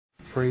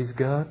Praise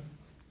God.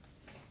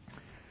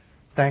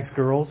 Thanks,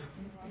 girls.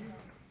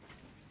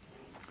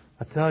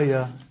 I tell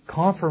you,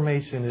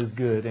 confirmation is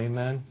good.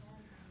 Amen.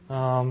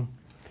 The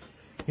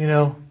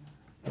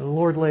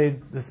Lord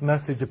laid this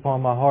message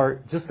upon my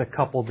heart just a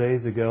couple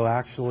days ago.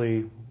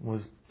 Actually,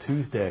 was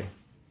Tuesday.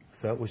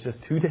 So it was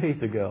just 2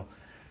 days ago.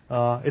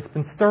 It's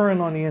been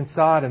stirring on the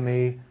inside of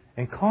me.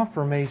 And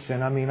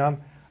confirmation,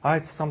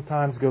 I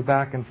sometimes go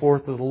back and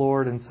forth with the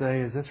Lord and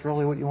say, is this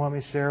really what you want me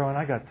to share on?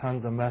 I got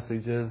tons of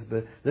messages,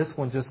 but this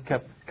one just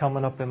kept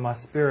coming up in my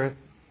spirit.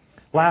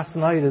 Last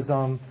night I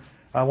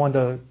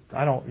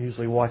don't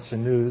usually watch the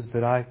news,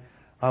 but I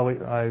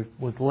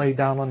was laid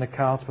down on the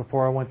couch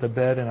before I went to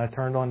bed, and I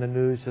turned on the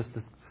news just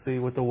to see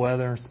what the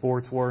weather and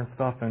sports were and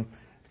stuff, and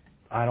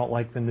I don't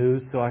like the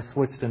news, so I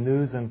switched the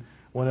news and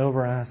went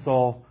over and I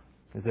saw,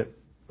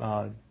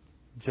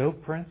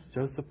 Joseph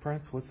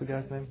Prince, what's the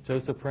guy's name?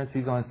 Joseph Prince,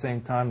 he's on the same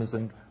time as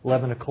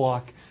 11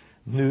 o'clock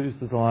news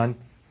is on.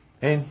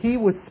 And he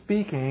was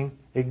speaking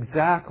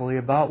exactly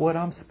about what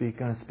I'm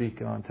going to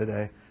speak on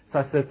today. So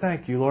I said,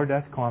 thank you, Lord,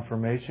 that's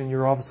confirmation.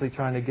 You're obviously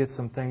trying to get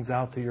some things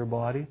out to your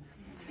body.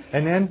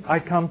 And then I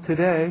come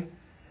today,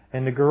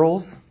 and the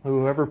girls,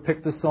 whoever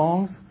picked the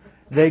songs,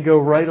 they go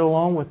right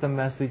along with the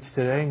message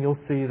today, and you'll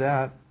see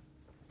that.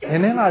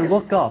 And then I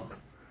look up,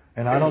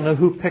 and I don't know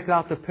who picked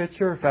out the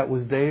picture, if that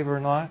was Dave or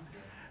not.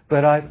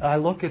 But I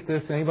look at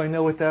this. Anybody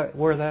know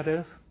where that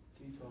is?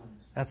 Tetons.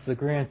 That's the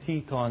Grand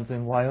Tetons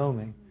in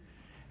Wyoming.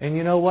 And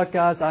you know what,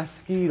 guys? I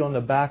skied on the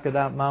back of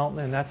that mountain,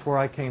 and that's where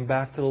I came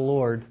back to the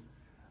Lord,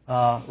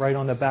 right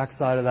on the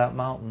backside of that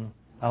mountain.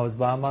 I was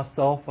by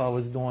myself. I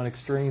was doing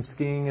extreme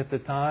skiing at the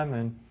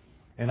time,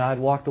 and I'd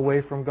walked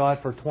away from God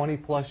for 20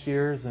 plus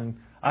years, and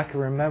I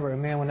can remember,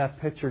 man, when that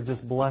picture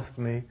just blessed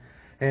me.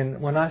 And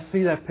when I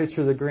see that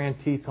picture of the Grand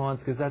Tetons,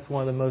 because that's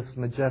one of the most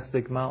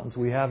majestic mountains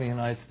we have in the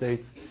United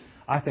States,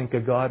 I think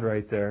of God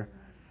right there,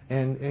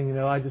 and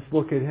I just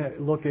look at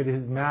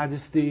His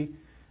majesty,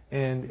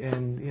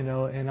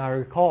 and I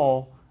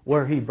recall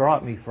where He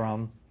brought me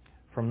from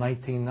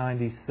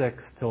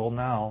 1996 till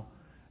now,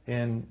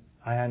 and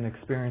I had an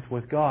experience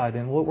with God.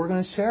 And what we're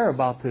going to share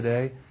about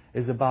today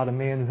is about a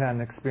man who had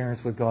an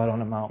experience with God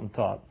on a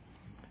mountaintop.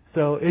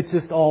 So it's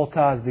just all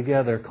ties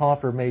together.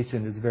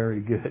 Confirmation is very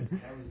good.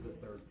 That was the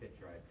third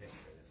picture I picked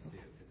for this too,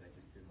 because I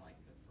just didn't like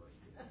the first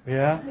picture.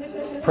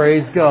 Yeah?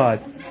 Praise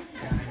God.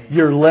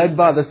 You're led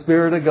by the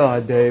Spirit of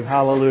God, Dave.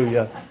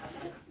 Hallelujah.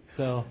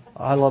 So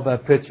I love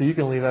that picture. You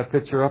can leave that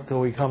picture up till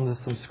we come to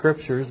some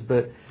scriptures.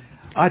 But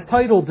I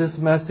titled this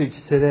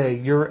message today,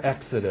 Your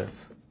Exodus.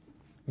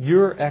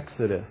 Your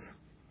Exodus.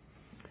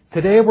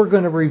 Today we're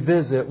going to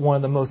revisit one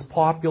of the most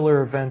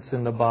popular events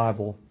in the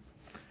Bible.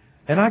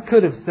 And I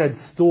could have said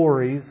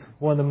stories,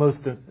 one of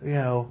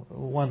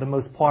the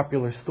most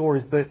popular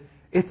stories, but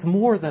it's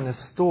more than a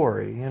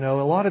story. A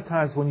lot of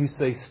times when you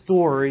say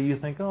story, you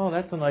think, oh,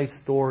 that's a nice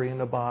story in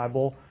the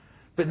Bible.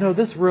 But no,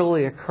 this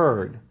really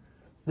occurred.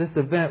 This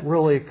event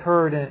really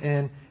occurred,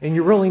 and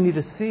you really need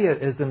to see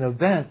it as an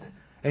event,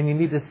 and you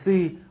need to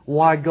see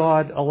why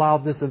God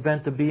allowed this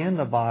event to be in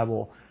the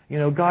Bible.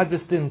 God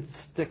just didn't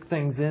stick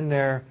things in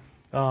there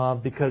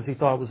because He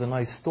thought it was a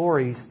nice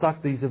story. He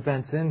stuck these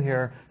events in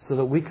here so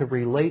that we could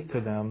relate to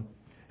them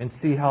and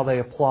see how they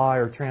apply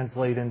or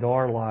translate into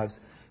our lives.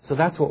 So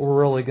that's what we're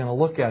really going to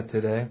look at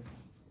today.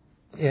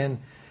 And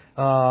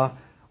we're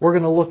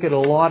going to look at a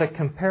lot of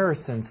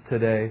comparisons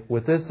today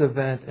with this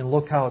event and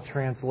look how it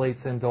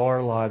translates into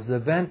our lives. The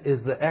event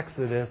is the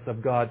exodus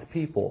of God's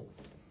people.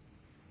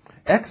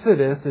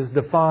 Exodus is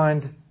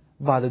defined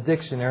by the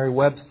dictionary,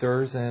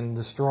 Webster's and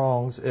the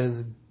Strong's,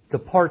 as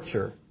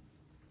departure.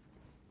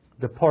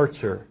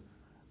 Departure.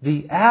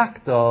 The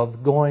act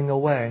of going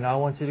away. Now I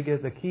want you to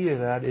get the key to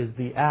that is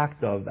the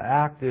act of. The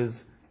act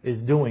is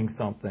doing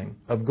something,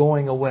 of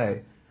going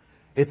away.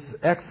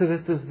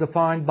 Exodus is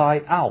defined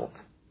by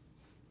out.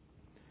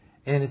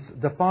 And it's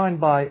defined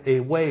by a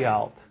way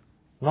out.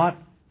 Not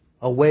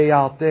a way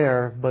out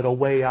there, but a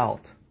way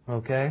out.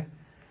 Okay?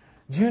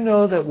 Do you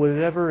know that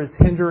whatever is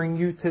hindering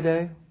you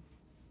today,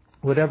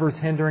 whatever is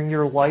hindering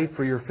your life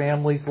or your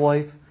family's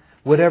life,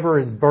 whatever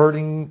is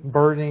burdening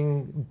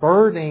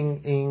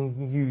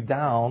you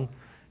down,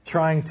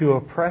 trying to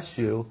oppress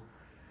you,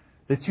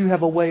 that you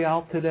have a way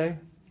out today?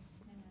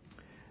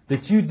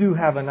 That you do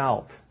have an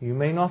out. You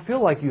may not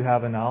feel like you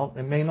have an out.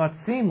 It may not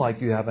seem like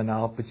you have an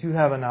out, but you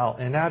have an out.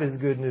 And that is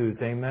good news.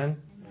 Amen?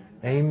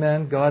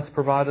 Amen. God's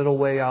provided a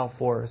way out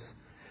for us.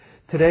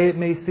 Today it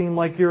may seem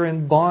like you're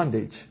in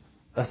bondage,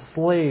 a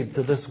slave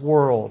to this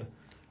world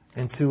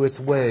and to its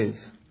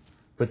ways.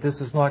 But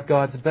this is not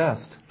God's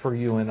best for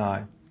you and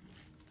I.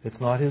 It's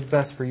not His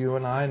best for you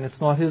and I, and it's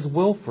not His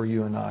will for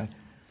you and I.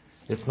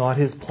 It's not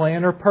His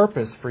plan or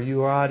purpose for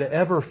you or I to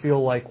ever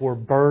feel like we're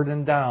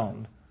burdened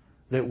down,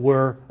 that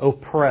we're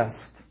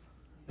oppressed,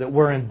 that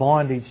we're in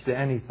bondage to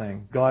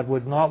anything. God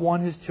would not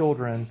want His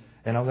children,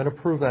 and I'm going to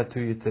prove that to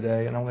you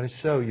today, and I'm going to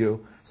show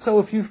you. So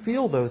if you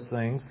feel those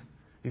things,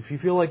 if you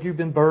feel like you've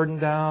been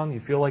burdened down, you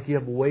feel like you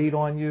have weight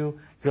on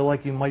you, feel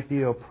like you might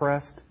be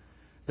oppressed,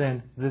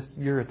 then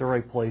you're at the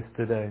right place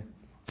today.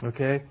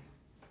 Okay?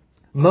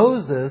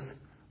 Moses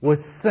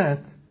was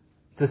sent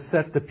to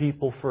set the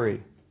people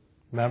free.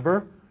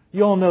 Remember?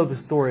 You all know the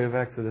story of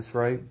Exodus,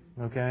 right?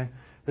 Okay?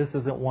 This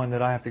isn't one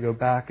that I have to go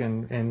back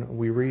and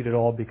we read it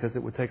all because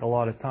it would take a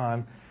lot of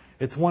time.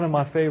 It's one of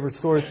my favorite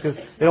stories because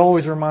it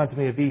always reminds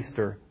me of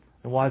Easter.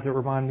 And why does it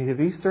remind me of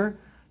Easter?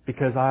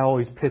 Because I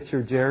always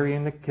picture Jerry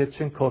in the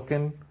kitchen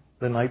cooking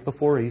the night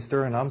before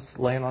Easter, and I'm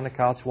laying on the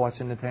couch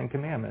watching the Ten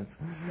Commandments.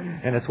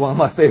 And it's one of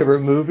my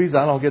favorite movies.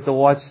 I don't get to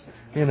watch,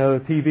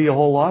 TV a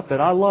whole lot,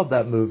 but I love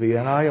that movie.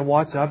 And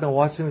I've been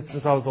watching it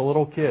since I was a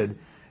little kid.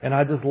 And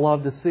I just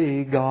love to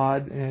see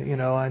God.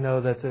 I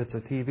know that it's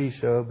a TV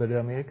show, but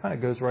it kind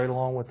of goes right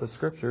along with the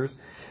Scriptures.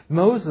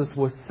 Moses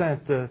was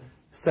sent to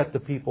set the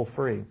people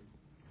free.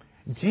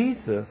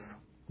 Jesus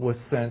was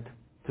sent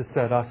to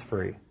set us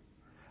free.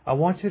 I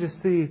want you to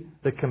see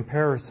the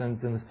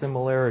comparisons and the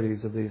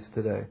similarities of these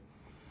today.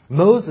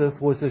 Moses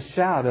was a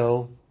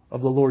shadow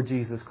of the Lord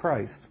Jesus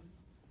Christ.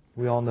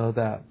 We all know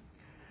that.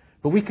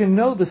 But we can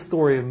know the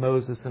story of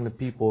Moses and the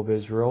people of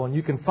Israel, and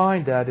you can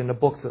find that in the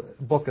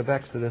book of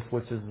Exodus,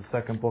 which is the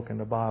second book in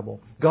the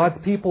Bible. God's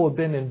people have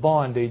been in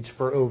bondage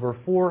for over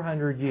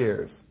 400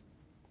 years.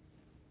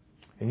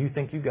 And you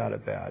think you got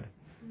it bad.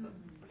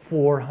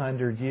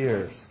 400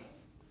 years.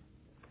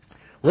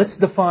 Let's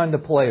define the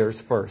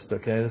players first,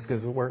 okay? This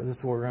is what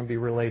we're going to be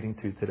relating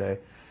to today.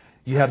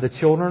 You have the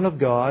children of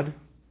God,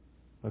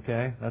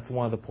 okay? That's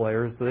one of the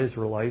players, the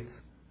Israelites.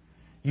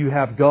 You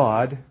have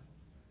God,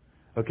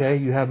 okay?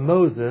 You have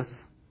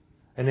Moses,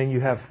 and then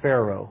you have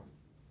Pharaoh,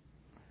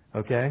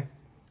 okay?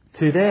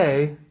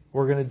 Today,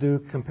 we're going to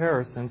do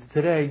comparisons.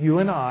 Today, you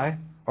and I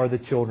are the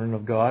children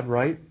of God,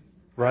 right?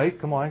 Right?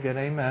 Come on, get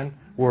amen.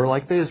 We're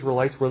like the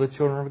Israelites. We're the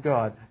children of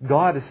God.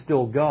 God is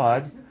still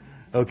God,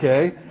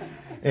 okay?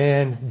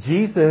 And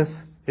Jesus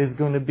is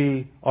going to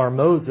be our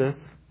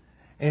Moses.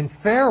 And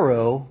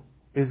Pharaoh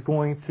is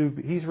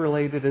he's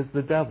related as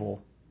the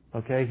devil.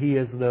 Okay? He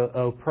is the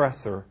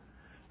oppressor.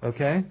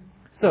 Okay?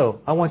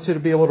 So, I want you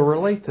to be able to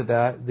relate to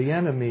that. The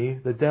enemy,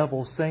 the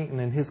devil, Satan,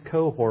 and his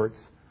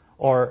cohorts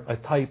are a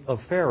type of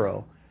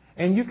Pharaoh.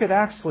 And you could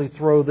actually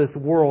throw this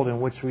world in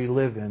which we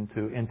live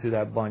into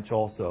that bunch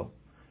also.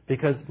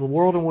 Because the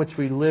world in which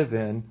we live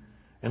in,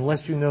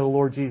 unless you know the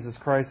Lord Jesus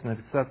Christ and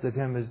accepted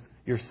Him as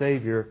your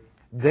Savior,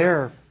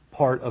 they're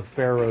part of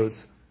Pharaoh's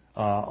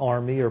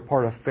army or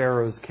part of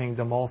Pharaoh's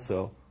kingdom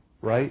also,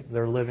 right?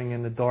 They're living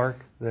in the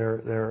dark.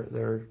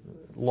 They're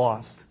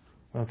lost.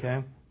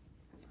 Okay?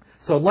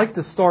 So I'd like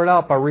to start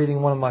out by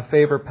reading one of my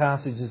favorite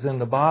passages in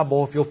the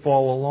Bible, if you'll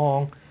follow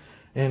along,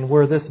 and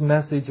where this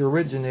message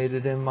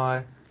originated in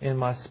my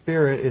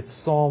spirit. It's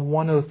Psalm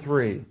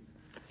 103.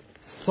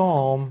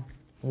 Psalm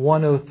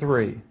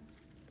 103.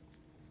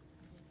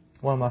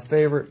 One of my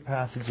favorite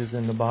passages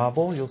in the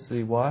Bible. You'll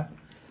see why.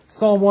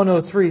 Psalm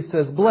 103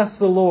 says, "Bless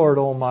the Lord,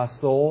 O my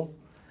soul,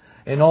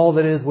 and all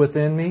that is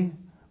within me.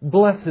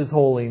 Bless His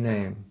holy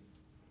name.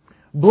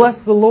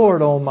 Bless the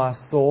Lord, O my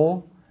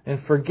soul,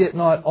 and forget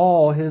not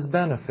all His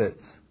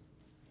benefits.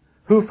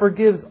 Who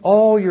forgives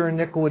all your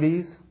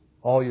iniquities,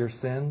 all your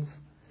sins.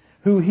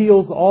 Who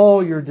heals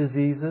all your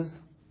diseases.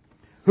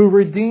 Who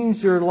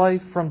redeems your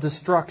life from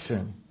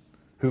destruction.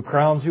 Who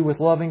crowns you with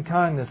loving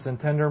kindness and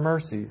tender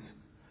mercies.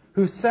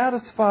 Who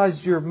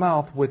satisfies your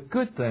mouth with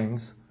good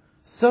things,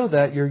 so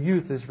that your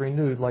youth is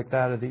renewed like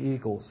that of the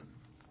eagles."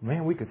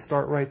 Man, we could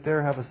start right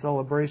there, have a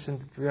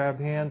celebration,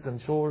 grab hands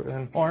and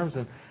arms,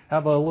 and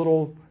have a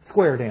little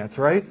square dance,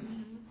 right?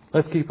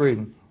 Let's keep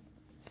reading.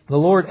 "The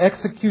Lord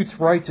executes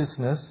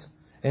righteousness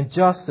and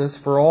justice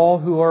for all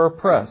who are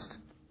oppressed."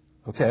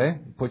 Okay,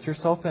 put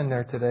yourself in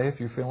there today if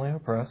you're feeling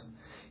oppressed.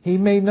 "He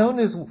made known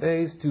His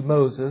ways to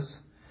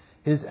Moses,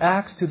 His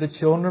acts to the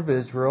children of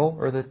Israel,"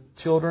 or the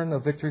children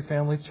of Victory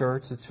Family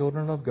Church, the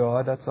children of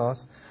God, that's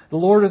us. "The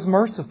Lord is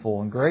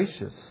merciful and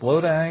gracious,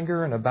 slow to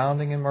anger and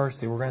abounding in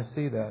mercy." We're going to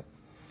see that.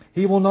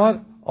 "He will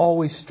not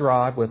always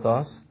strive with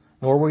us,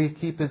 nor will He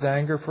keep His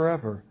anger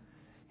forever.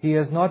 He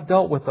has not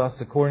dealt with us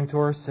according to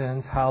our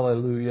sins,"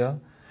 hallelujah,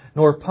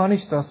 "nor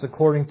punished us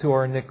according to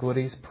our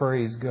iniquities,"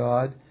 praise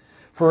God.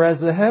 "For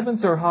as the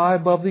heavens are high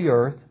above the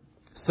earth,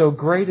 so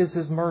great is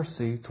His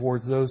mercy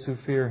towards those who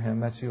fear Him,"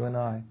 that's you and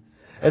I.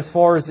 "As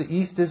far as the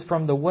east is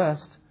from the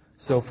west,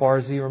 so far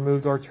as He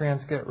removed our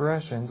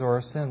transgressions or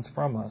our sins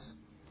from us.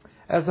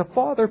 As a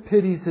father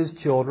pities his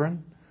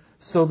children,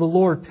 so the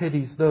Lord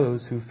pities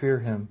those who fear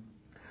Him.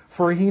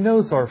 For He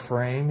knows our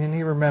frame, and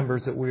He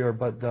remembers that we are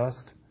but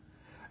dust.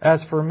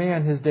 As for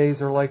man, his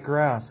days are like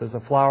grass, as a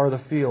flower of the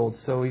field,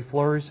 so he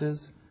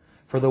flourishes.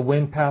 For the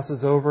wind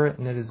passes over it,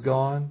 and it is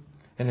gone,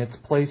 and its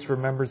place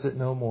remembers it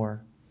no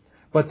more.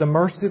 But the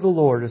mercy of the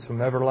Lord is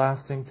from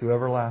everlasting to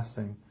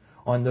everlasting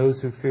on those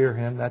who fear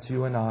Him," that's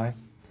you and I,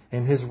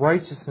 "and His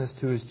righteousness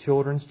to His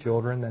children's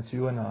children," that's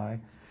you and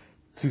I,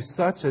 "to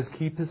such as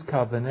keep His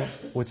covenant,"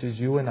 which is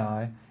you and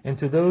I, "and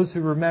to those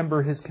who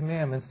remember His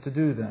commandments to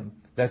do them,"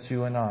 that's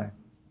you and I.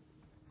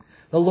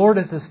 "The Lord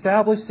has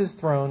established His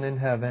throne in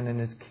heaven, and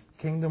His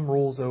kingdom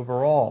rules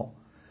over all.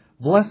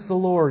 Bless the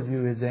Lord,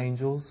 you His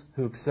angels,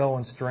 who excel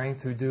in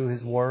strength, who do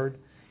His word,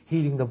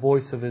 heeding the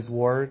voice of His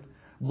word.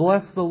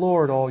 Bless the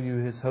Lord, all you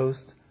His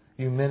hosts,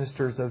 you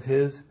ministers of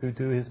His who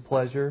do His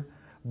pleasure.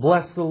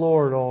 Bless the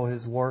Lord, all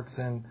His works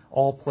in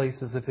all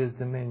places of His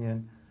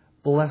dominion.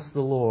 Bless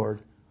the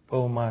Lord,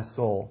 O my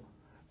soul.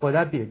 Boy,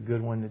 that'd be a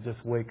good one to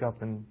just wake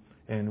up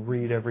and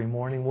read every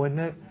morning, wouldn't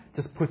it?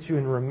 Just put you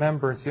in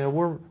remembrance. You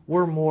know,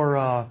 we're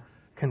more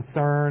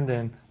concerned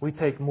and we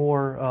take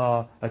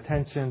more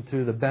attention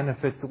to the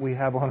benefits that we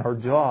have on our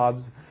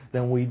jobs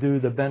than we do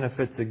the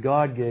benefits that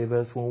God gave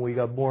us when we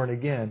got born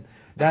again.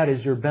 That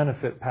is your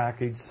benefit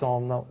package,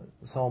 Psalm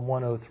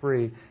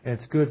 103, and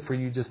it's good for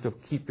you just to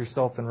keep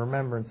yourself in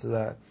remembrance of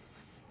that.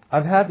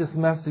 I've had this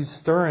message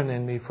stirring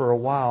in me for a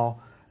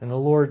while, and the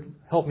Lord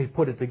helped me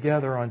put it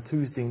together on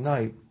Tuesday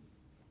night.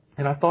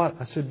 And I thought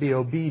I should be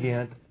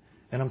obedient,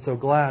 and I'm so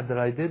glad that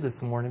I did this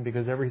morning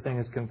because everything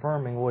is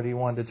confirming what He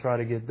wanted to try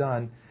to get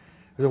done.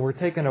 So we're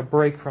taking a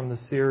break from the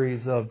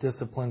series of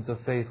Disciplines of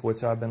Faith,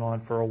 which I've been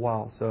on for a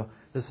while. So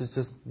this is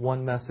just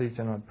one message,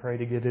 and I pray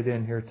to get it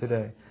in here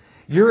today.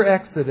 Your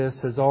exodus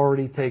has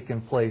already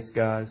taken place,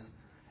 guys.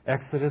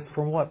 Exodus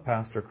from what,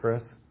 Pastor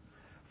Chris?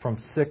 From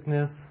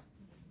sickness,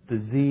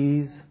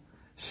 disease,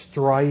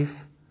 strife,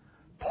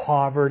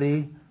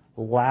 poverty,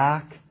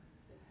 lack,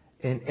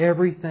 and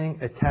everything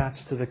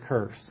attached to the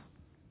curse.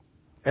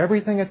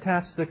 Everything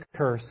attached to the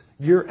curse,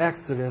 your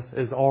exodus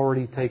has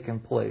already taken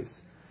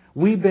place.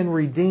 We've been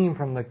redeemed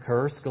from the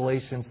curse,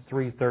 Galatians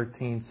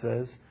 3:13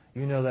 says.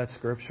 You know that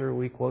scripture,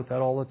 we quote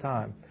that all the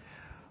time.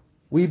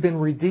 We've been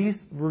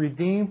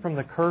redeemed from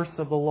the curse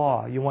of the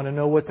law. You want to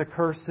know what the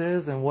curse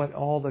is and what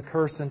all the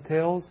curse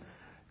entails?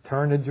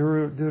 Turn to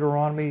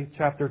Deuteronomy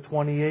chapter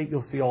 28.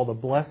 You'll see all the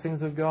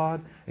blessings of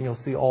God and you'll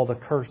see all the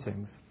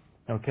cursings.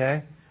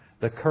 Okay?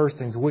 The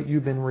cursings, what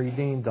you've been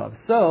redeemed of.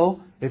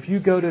 So, if you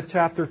go to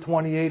chapter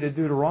 28 of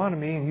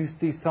Deuteronomy and you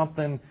see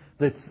something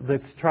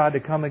that's tried to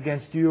come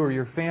against you or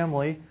your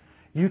family,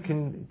 you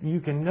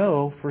can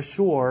know for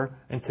sure,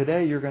 and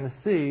today you're going to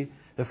see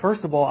that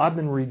first of all, I've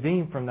been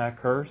redeemed from that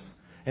curse.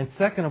 And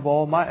second of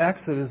all, my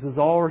exodus has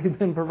already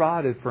been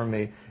provided for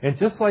me. And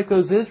just like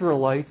those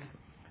Israelites,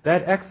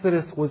 that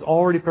exodus was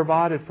already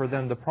provided for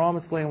them. The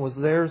promised land was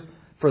theirs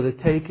for the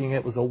taking.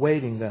 It was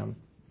awaiting them.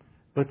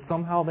 But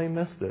somehow they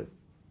missed it.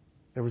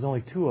 There was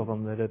only 2 of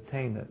them that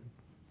obtained it.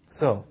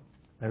 So,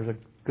 there's a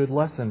good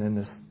lesson in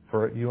this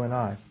for you and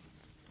I.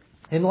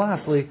 And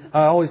lastly,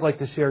 I always like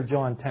to share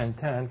John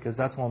 10:10 because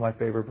that's one of my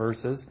favorite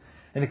verses.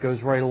 And it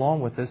goes right along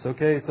with this,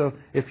 okay? So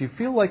if you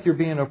feel like you're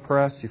being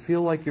oppressed, you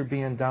feel like you're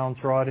being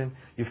downtrodden,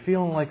 you're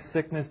feeling like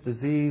sickness,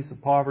 disease,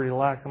 poverty,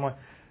 lack,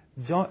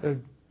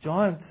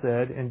 John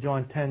said in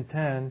John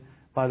 10:10,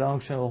 by the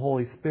unction of the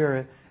Holy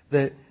Spirit,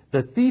 that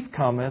the thief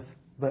cometh,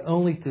 but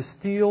only to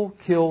steal,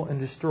 kill, and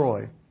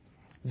destroy.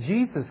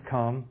 Jesus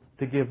come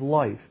to give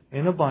life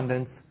in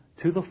abundance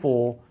to the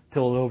full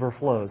till it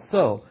overflows.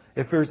 So,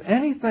 if there's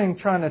anything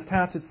trying to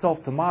attach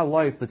itself to my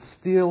life that's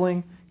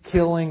stealing,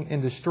 killing,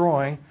 and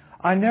destroying,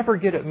 I never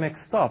get it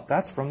mixed up.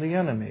 That's from the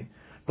enemy.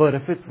 But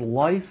if it's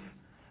life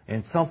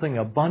and something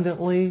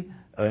abundantly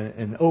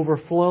and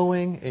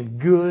overflowing and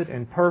good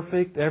and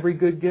perfect, every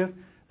good gift,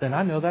 then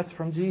I know that's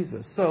from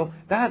Jesus. So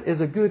that is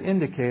a good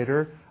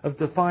indicator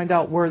to find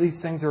out where these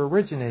things are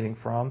originating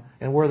from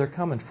and where they're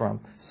coming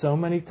from. So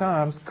many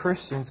times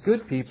Christians,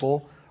 good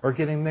people, are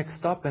getting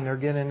mixed up and they're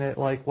getting it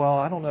like, well,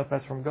 I don't know if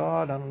that's from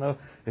God. I don't know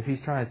if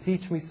He's trying to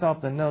teach me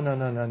something.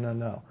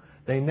 No.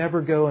 They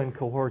never go in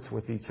cohorts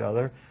with each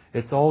other.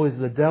 It's always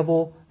the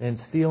devil and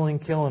stealing,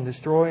 killing,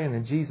 destroying,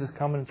 and Jesus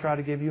coming to try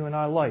to give you and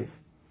I life.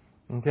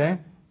 Okay?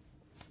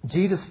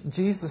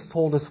 Jesus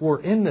told us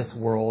we're in this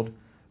world,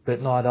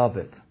 but not of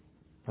it.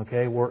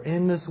 Okay? We're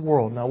in this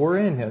world. Now, we're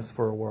in His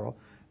for a world,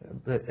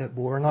 but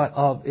we're not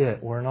of it.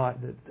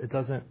 It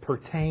doesn't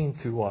pertain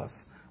to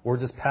us. We're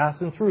just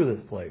passing through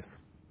this place.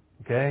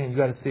 Okay? And you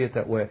got to see it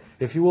that way.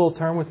 If you will,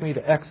 turn with me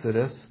to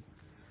Exodus.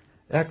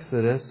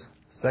 Exodus,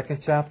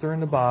 2nd chapter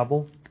in the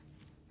Bible.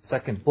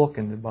 2nd book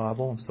in the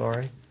Bible,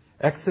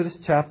 Exodus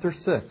chapter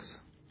 6.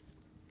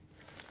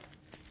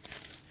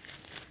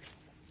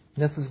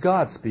 This is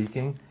God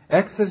speaking.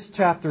 Exodus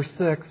chapter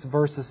 6,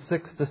 verses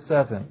 6 to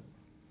 7.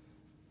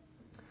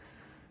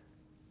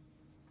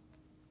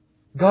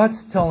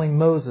 God's telling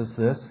Moses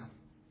this,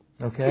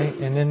 okay?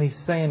 And then He's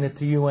saying it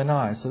to you and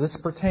I. So this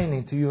is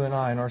pertaining to you and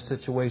I in our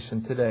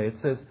situation today. It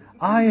says,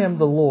 I am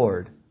the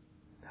Lord.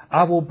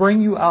 I will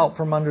bring you out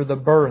from under the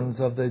burdens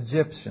of the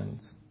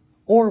Egyptians.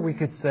 Or we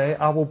could say,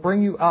 I will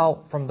bring you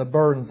out from the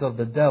burdens of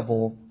the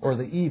devil or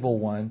the evil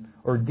one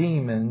or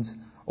demons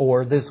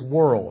or this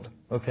world.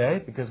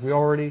 Okay? Because we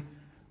already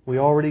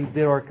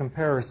did our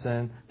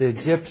comparison. The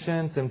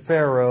Egyptians and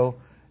Pharaoh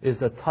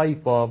is a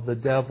type of the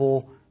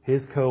devil,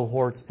 his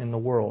cohorts in the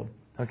world.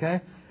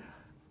 Okay?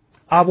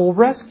 I will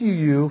rescue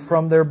you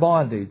from their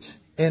bondage,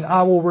 and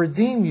I will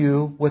redeem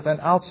you with an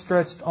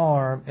outstretched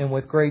arm and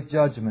with great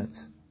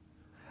judgments.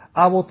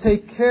 I will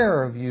take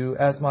care of you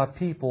as my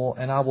people,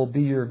 and I will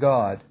be your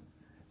God.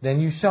 Then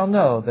you shall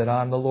know that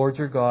I am the Lord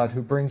your God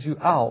who brings you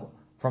out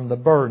from the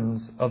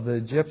burdens of the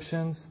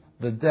Egyptians,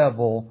 the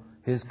devil,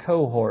 his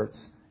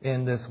cohorts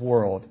in this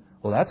world.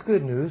 Well, that's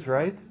good news,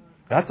 right?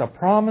 That's a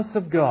promise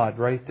of God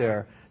right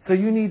there. So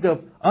you need to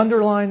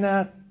underline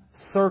that,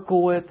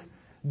 circle it,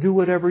 do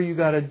whatever you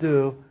got to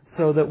do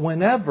so that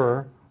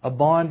whenever a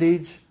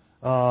bondage,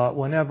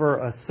 whenever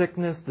a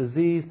sickness,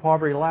 disease,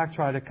 poverty, lack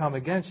try to come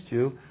against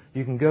you,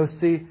 you can go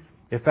see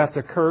if that's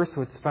a curse,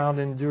 which is found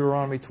in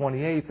Deuteronomy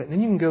 28. But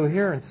then you can go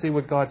here and see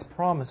what God's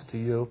promised to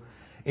you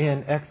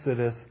in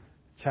Exodus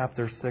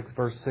chapter 6,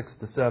 verse 6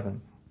 to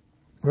 7.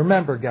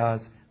 Remember,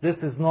 guys,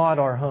 this is not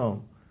our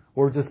home.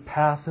 We're just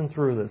passing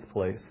through this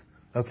place.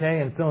 Okay?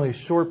 And it's only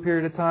a short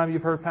period of time.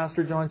 You've heard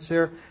Pastor John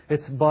share.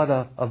 It's but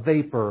a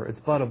vapor. It's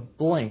but a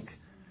blink.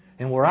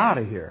 And we're out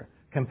of here.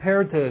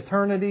 Compared to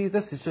eternity,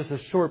 this is just a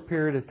short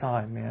period of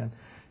time, man.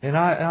 And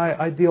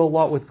I deal a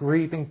lot with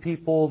grieving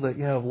people that,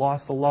 have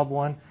lost a loved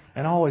one.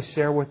 And I always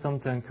share with them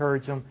to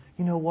encourage them,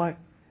 you know what?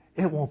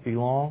 It won't be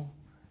long.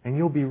 And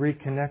you'll be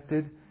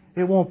reconnected.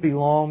 It won't be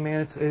long,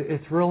 man.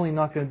 It's really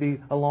not going to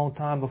be a long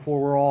time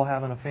before we're all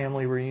having a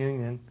family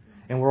reunion.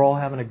 And we're all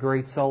having a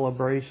great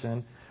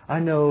celebration. I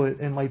know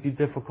it might be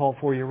difficult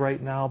for you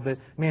right now, but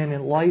man,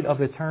 in light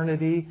of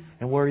eternity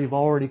and where you've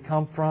already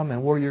come from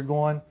and where you're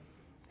going,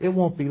 it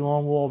won't be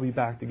long. We'll all be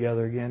back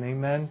together again.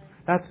 Amen?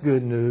 That's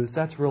good news.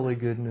 That's really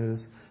good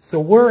news. So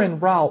we're en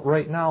route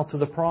right now to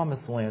the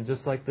promised land,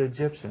 just like the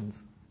Egyptians.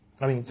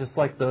 Just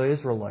like the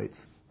Israelites.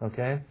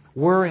 Okay?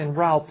 We're en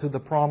route to the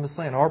promised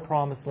land. Our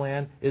promised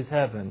land is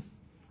heaven.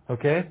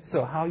 Okay?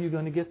 So how are you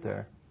going to get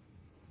there?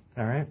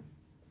 All right?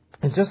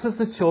 And just as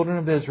the children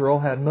of Israel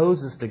had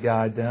Moses to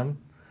guide them,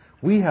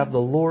 we have the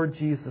Lord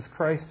Jesus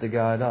Christ to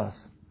guide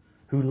us,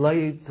 who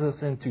leads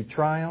us into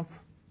triumph.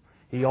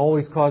 He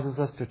always causes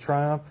us to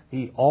triumph.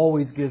 He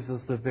always gives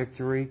us the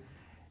victory.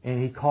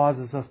 And He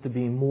causes us to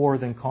be more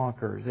than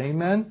conquerors.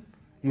 Amen?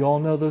 You all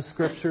know those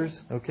scriptures?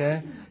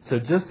 Okay? So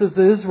just as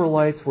the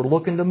Israelites were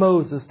looking to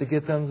Moses to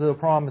get them to the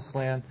promised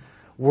land,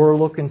 we're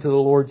looking to the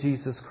Lord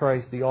Jesus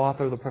Christ, the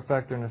author, the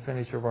perfecter, and the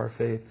finisher of our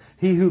faith.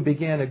 He who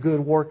began a good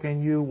work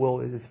in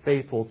you is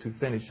faithful to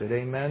finish it.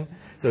 Amen?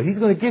 So He's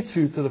going to get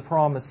you to the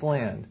promised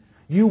land.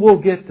 You will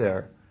get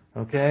there.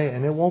 Okay?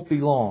 And it won't be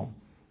long.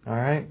 All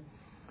right?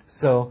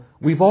 So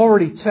we've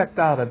already checked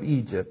out of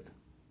Egypt.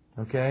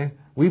 Okay?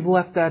 We've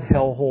left that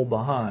hellhole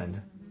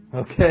behind.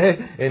 Okay?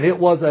 And it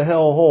was a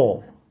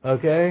hellhole.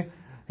 Okay?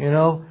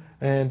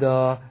 And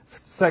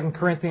 2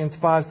 Corinthians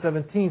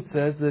 5:17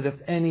 says that if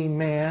any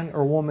man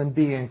or woman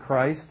be in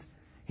Christ,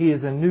 he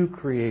is a new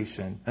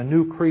creation, a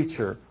new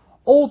creature.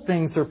 Old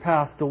things are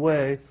passed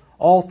away.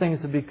 All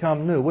things have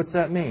become new. What's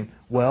that mean?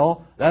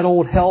 Well, that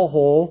old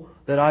hellhole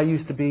that I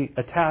used to be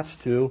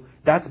attached to,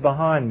 that's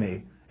behind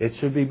me. It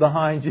should be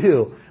behind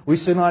you. We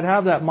should not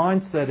have that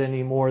mindset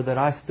anymore that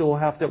I still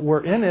have to,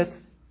 we're in it,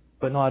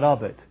 but not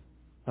of it.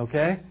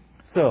 Okay?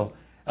 So,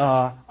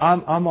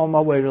 I'm on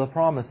my way to the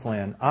promised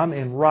land. I'm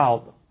en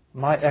route.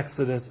 My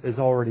exodus is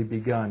already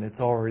begun. It's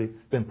already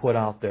been put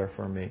out there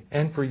for me.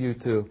 And for you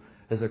too,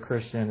 as a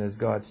Christian, as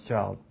God's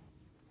child.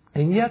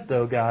 And yet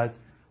though, guys,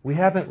 we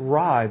haven't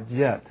arrived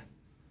yet.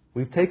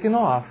 We've taken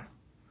off,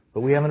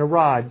 but we haven't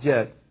arrived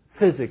yet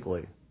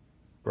physically.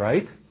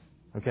 Right?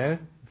 Okay?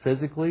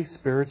 Physically,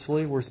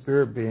 spiritually, we're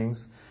spirit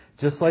beings.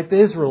 Just like the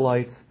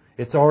Israelites,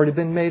 it's already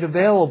been made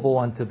available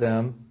unto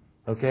them.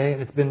 Okay?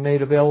 And it's been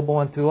made available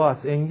unto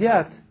us. And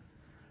yet,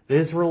 the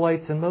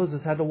Israelites and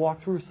Moses had to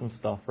walk through some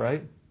stuff,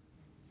 right?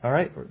 All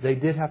right? They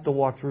did have to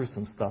walk through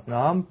some stuff.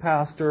 Now, I'm a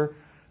pastor.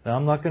 Now,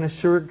 I'm not going to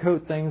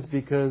sugarcoat things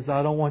because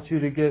I don't want you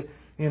to get,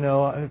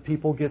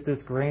 people get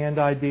this grand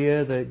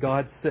idea that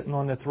God's sitting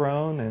on the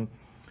throne and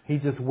He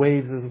just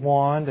waves His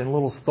wand and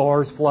little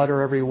stars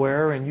flutter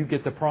everywhere and you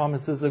get the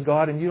promises of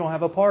God and you don't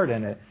have a part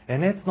in it.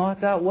 And it's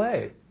not that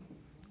way.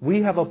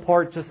 We have a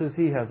part just as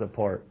He has a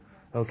part.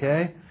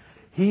 Okay?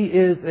 He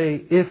is a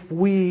if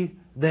we,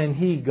 then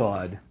He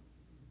God.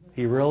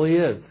 He really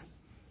is.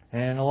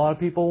 And a lot of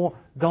people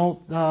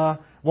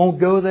won't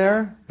go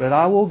there, but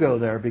I will go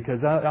there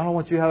because I don't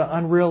want you to have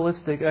an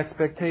unrealistic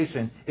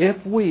expectation.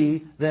 If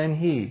we, then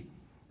He.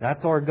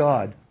 That's our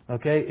God.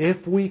 Okay?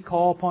 If we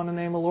call upon the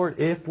name of the Lord,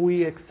 if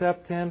we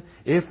accept Him,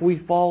 if we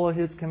follow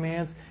His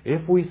commands,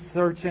 if we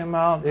search Him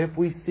out, if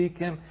we seek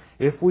Him,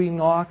 if we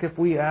knock, if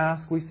we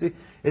ask, we seek.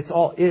 It's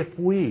all if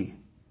we.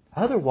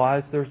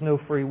 Otherwise, there's no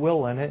free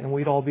will in it and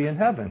we'd all be in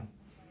heaven.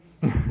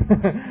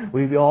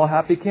 We'd be all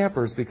happy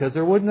campers because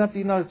there wouldn't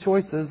be no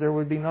choices. There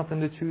would be nothing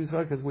to choose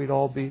about because we'd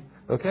all be,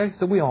 okay?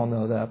 So we all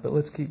know that, but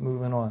let's keep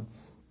moving on.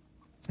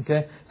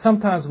 Okay?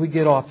 Sometimes we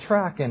get off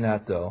track in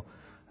that though.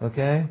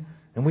 Okay?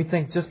 And we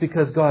think just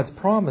because God's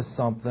promised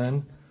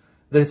something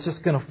that it's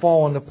just going to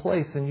fall into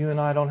place and you and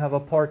I don't have a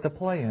part to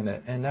play in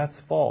it. And that's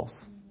false.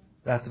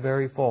 That's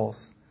very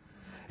false.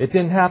 It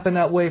didn't happen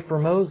that way for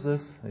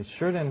Moses. It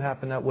sure didn't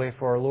happen that way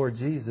for our Lord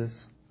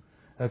Jesus.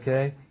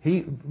 Okay?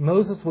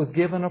 Moses was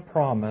given a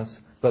promise,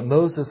 but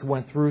Moses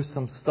went through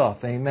some stuff.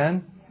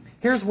 Amen?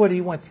 Here's what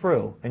he went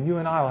through. And you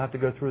and I will have to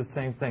go through the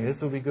same thing. This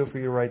will be good for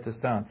you to write this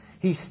down.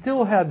 He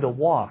still had to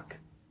walk.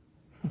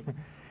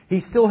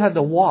 He still had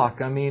to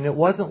walk. It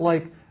wasn't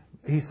like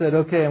He said,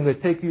 okay, I'm going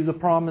to take you to the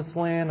promised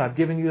land. I've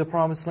given you the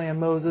promised land,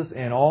 Moses,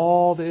 and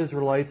all the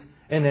Israelites.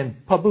 And then,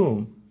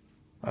 pa-boom,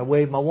 I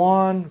wave my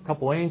wand, a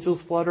couple angels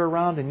flutter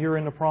around, and you're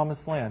in the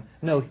promised land.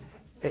 No,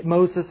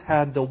 Moses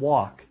had to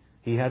walk.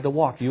 He had to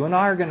walk. You and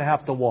I are going to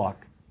have to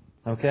walk.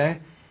 Okay?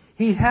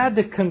 He had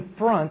to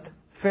confront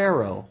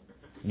Pharaoh.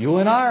 You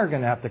and I are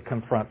going to have to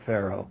confront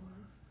Pharaoh.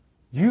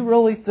 Do you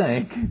really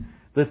think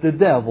that the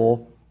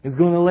devil is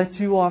going to let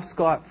you off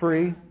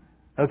scot-free?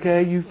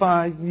 Okay, you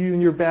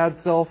and your bad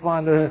self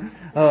find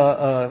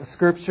a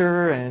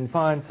scripture and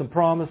find some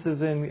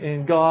promises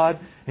in God,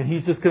 and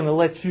He's just going to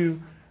let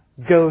you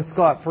go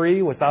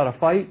scot-free without a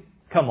fight?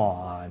 Come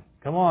on.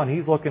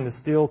 He's looking to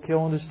steal,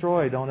 kill, and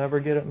destroy. Don't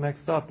ever get it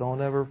mixed up. Don't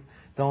ever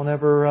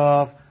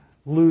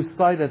lose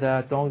sight of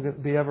that.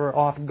 Don't be ever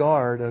off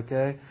guard.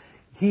 Okay,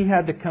 he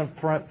had to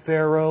confront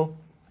Pharaoh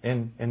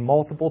in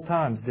multiple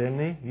times, didn't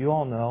he? You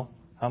all know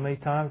how many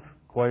times?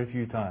 Quite a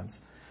few times.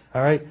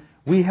 All right.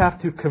 We have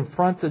to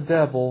confront the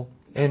devil,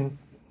 and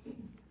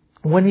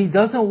when he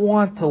doesn't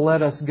want to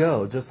let us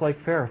go, just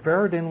like Pharaoh.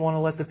 Pharaoh didn't want to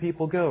let the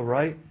people go,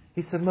 right?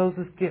 He said,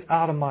 Moses, get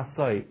out of my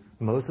sight.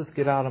 Moses,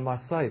 get out of my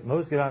sight.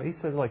 Moses, get out. He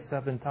said it like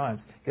 7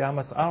 times. Get out of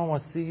my sight. I don't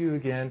want to see you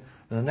again.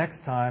 And the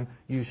next time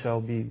you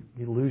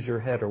lose your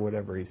head, or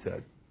whatever he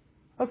said.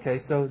 Okay,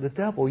 so the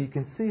devil, you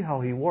can see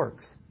how he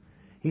works.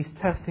 He's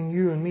testing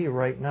you and me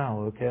right now,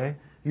 okay?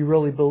 You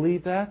really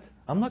believe that?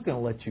 I'm not going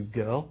to let you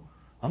go.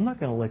 I'm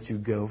not going to let you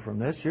go from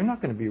this. You're not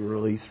going to be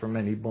released from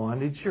any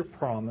bondage. Your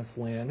promised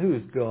land.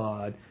 Who's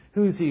God?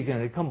 Who's He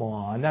going to? Come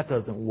on, that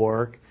doesn't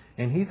work.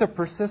 And he's a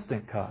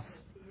persistent cuss.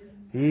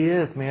 He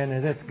is, man,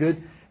 and it's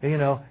good. You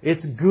know,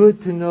 it's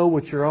good to know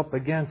what you're up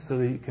against so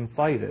that you can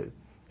fight it.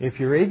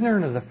 If you're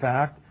ignorant of the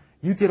fact,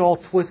 you get all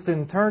twisted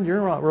and turned.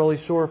 You're not really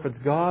sure if it's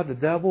God, the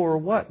devil, or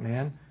what,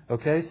 man.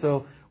 Okay,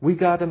 so we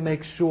got to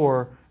make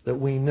sure that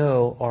we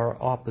know our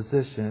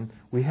opposition.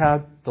 We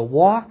have to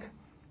walk.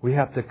 We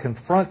have to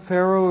confront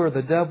Pharaoh or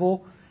the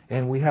devil,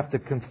 and we have to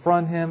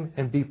confront him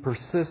and be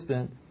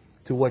persistent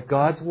to what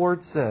God's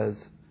Word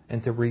says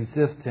and to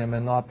resist him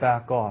and not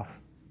back off.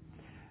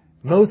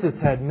 Moses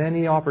had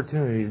many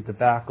opportunities to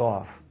back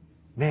off.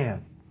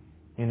 Man,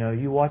 you know,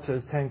 you watch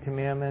those 10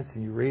 Commandments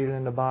and you read it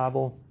in the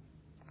Bible.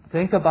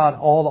 Think about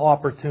all the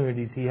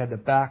opportunities he had to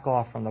back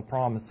off from the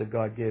promise that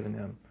God gave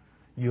him.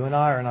 You and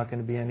I are not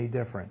going to be any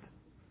different.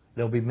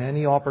 There'll be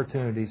many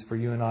opportunities for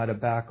you and I to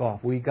back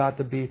off. We got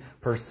to be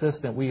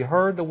persistent. We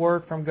heard the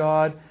word from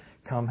God.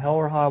 Come hell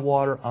or high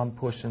water, I'm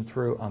pushing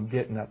through. I'm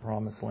getting that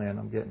promised land.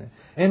 I'm getting it.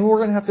 And we're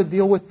going to have to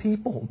deal with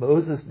people.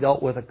 Moses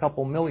dealt with a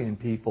couple million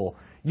people.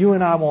 You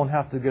and I won't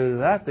have to go to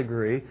that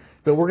degree,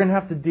 but we're going to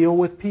have to deal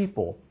with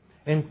people.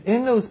 And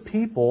in those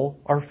people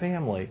are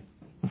family.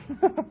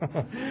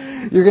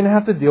 You're going to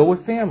have to deal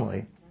with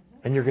family.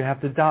 And you're going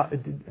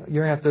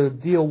to have to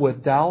deal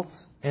with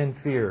doubts and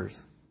fears.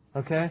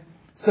 Okay?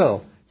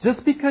 So,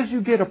 just because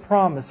you get a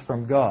promise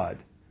from God,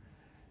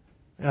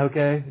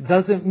 okay,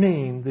 doesn't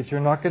mean that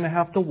you're not going to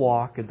have to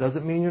walk. It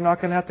doesn't mean you're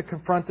not going to have to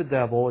confront the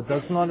devil. It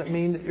does not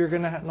mean that you're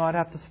going to not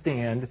have to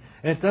stand.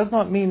 And it does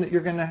not mean that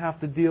you're going to have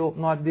to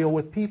not deal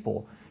with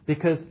people.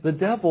 Because the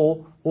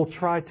devil will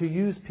try to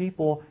use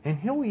people, and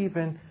he'll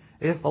even,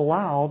 if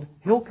allowed,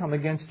 he'll come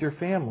against your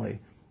family.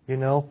 You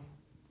know,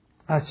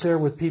 I share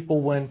with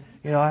people when,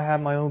 you know, I have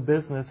my own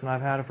business, and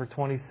I've had it for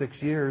 26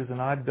 years,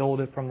 and I built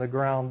it from the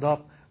ground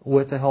up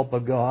with the help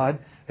of God.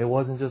 It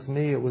wasn't just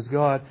me, it was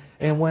God.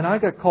 And when I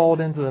got called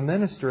into the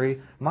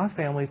ministry, my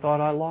family thought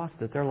I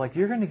lost it. They're like,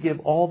 you're going to give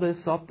all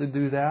this up to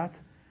do that?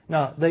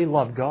 Now, they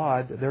love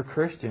God, they're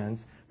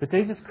Christians, but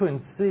they just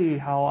couldn't see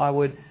how I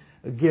would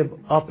give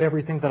up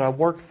everything that I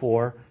worked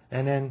for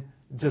and then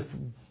just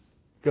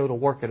go to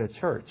work at a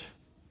church.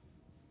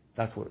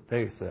 That's what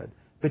they said.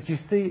 But you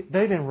see,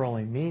 they didn't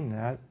really mean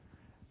that.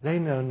 They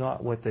know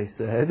not what they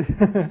said.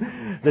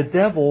 The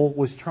devil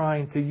was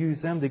trying to use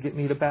them to get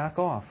me to back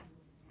off.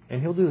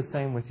 And he'll do the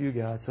same with you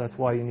guys. So that's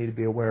why you need to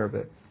be aware of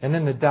it. And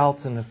then the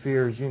doubts and the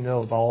fears, you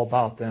know all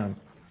about them.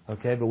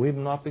 Okay, but we've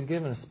not been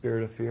given a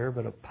spirit of fear,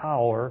 but of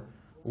power,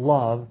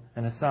 love,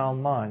 and a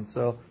sound mind.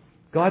 So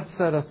God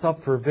set us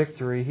up for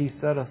victory. He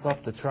set us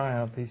up to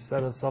triumph. He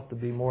set us up to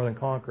be more than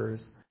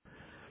conquerors.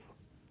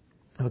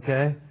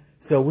 Okay?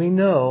 So we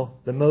know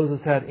that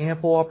Moses had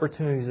ample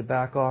opportunities to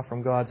back off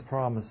from God's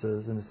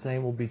promises, and the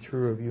same will be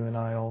true of you and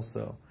I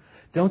also.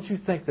 Don't you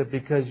think that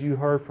because you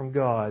heard from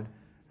God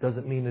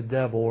doesn't mean the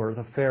devil or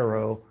the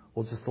Pharaoh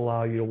will just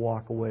allow you to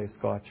walk away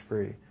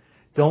scotch-free.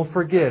 Don't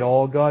forget,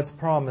 all God's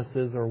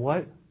promises are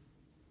what?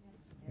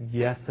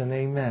 Yes and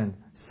amen.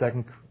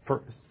 1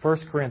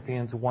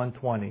 Corinthians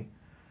 1:20.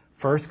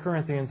 1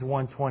 Corinthians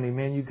 1:20.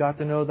 Man, you got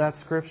to know that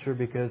scripture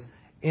because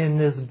in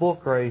this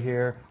book right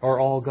here are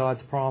all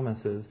God's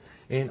promises.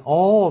 In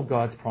all of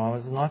God's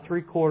promises, not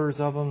 3/4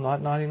 of them,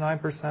 not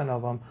 99%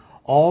 of them,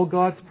 all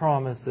God's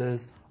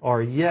promises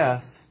are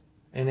yes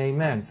and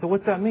amen. So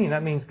what's that mean?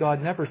 That means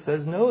God never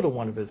says no to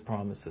one of His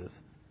promises.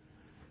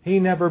 He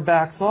never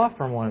backs off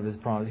from one of His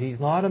promises. He's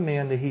not a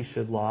man that He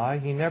should lie.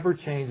 He never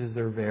changes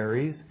or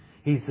varies.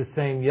 He's the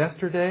same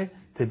yesterday,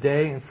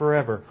 today, and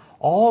forever.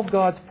 All of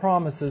God's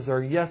promises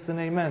are yes and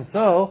amen.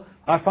 So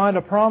I find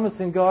a promise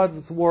in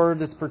God's Word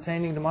that's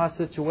pertaining to my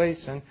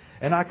situation,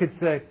 and I could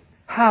say,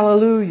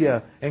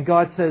 Hallelujah. And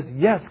God says,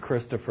 yes,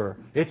 Christopher,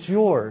 it's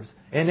yours.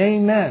 And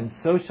amen,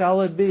 so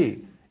shall it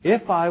be.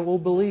 If I will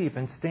believe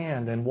and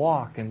stand and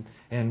walk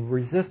and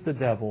resist the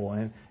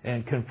devil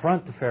and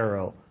confront the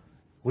Pharaoh.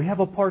 We have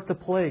a part to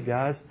play,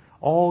 guys.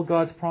 All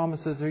God's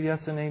promises are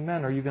yes and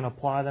amen. Are you going to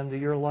apply them to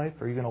your life?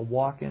 Are you going to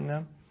walk in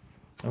them?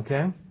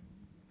 Okay?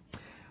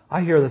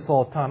 I hear this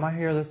all the time. I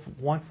hear this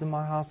once in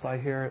my house. I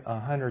hear it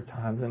 100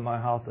 times in my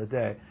house a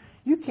day.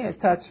 You can't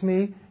touch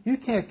me. You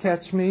can't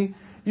catch me.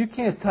 You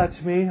can't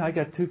touch me. I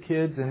got 2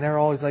 kids, and they're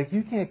always like,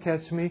 you can't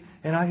catch me.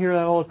 And I hear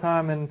that all the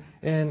time,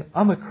 and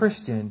I'm a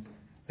Christian.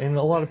 And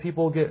a lot of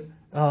people get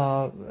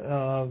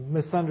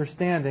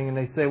misunderstanding, and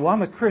they say, well,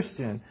 I'm a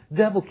Christian.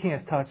 Devil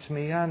can't touch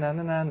me.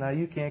 No.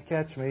 You can't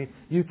catch me.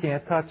 You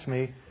can't touch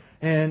me.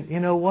 And you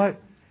know what?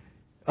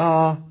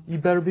 You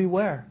better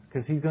beware,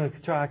 because he's going to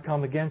try to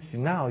come against you.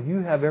 Now, you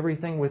have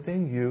everything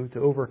within you to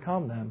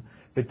overcome them.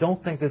 But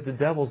don't think that the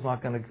devil's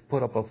not going to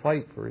put up a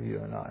fight for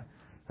you and I.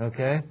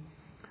 Okay?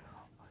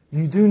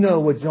 You do know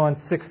what John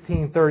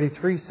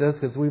 16:33 says,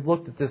 because we've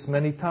looked at this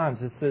many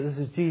times. It says, this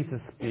is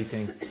Jesus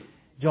speaking.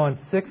 John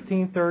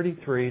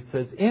 16:33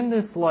 says, in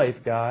this life,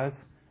 guys,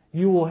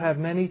 you will have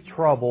many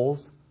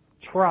troubles,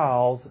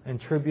 trials,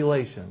 and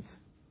tribulations.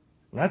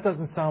 And that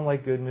doesn't sound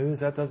like good news.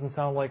 That doesn't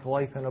sound like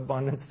life in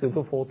abundance to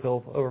the full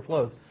till it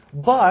overflows.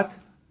 But,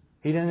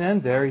 he didn't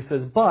end there. He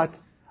says, but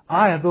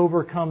I have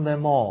overcome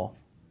them all.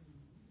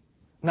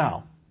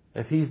 Now,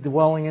 if he's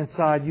dwelling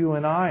inside you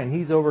and I, and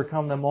he's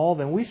overcome them all,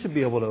 then we should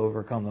be able to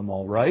overcome them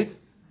all, right?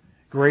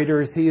 Greater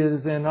is he that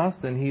is in us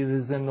than he that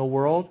is in the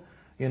world.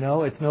 You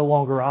know, it's no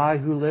longer I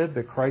who live,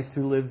 but Christ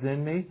who lives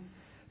in me.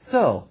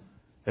 So,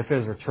 if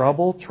there's a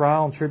trouble,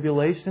 trial, and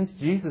tribulations,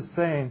 Jesus is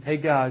saying, hey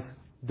guys,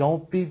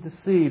 don't be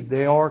deceived.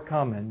 They are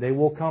coming. They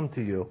will come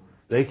to you.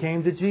 They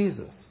came to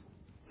Jesus.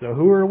 So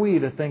who are we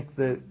to think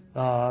that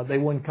they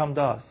wouldn't come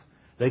to us?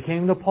 They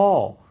came to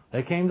Paul.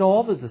 They came to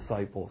all the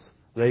disciples.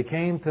 They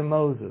came to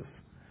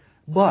Moses.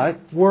 But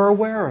we're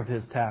aware of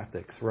his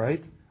tactics,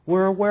 right?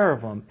 We're aware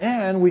of them.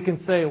 And we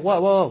can say,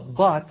 well,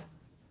 but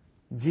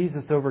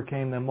Jesus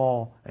overcame them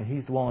all, and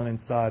he's dwelling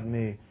inside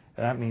me.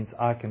 And that means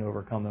I can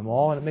overcome them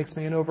all, and it makes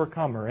me an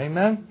overcomer.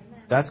 Amen? Amen.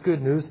 That's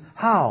good news.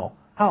 How?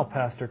 How,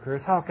 Pastor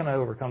Chris? How can I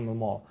overcome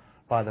them all?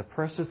 By the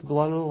precious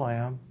blood of the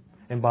Lamb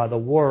and by the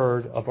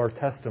word of our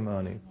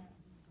testimony.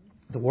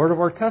 The word of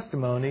our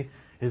testimony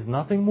is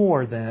nothing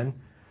more than,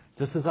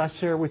 just as I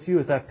share with you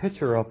with that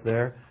picture up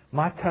there,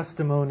 my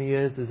testimony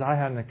is I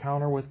had an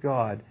encounter with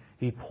God.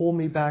 He pulled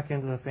me back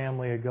into the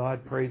family of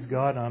God. Praise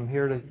God. And I'm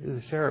here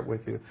to share it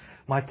with you.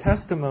 My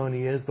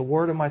testimony is, the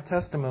word of my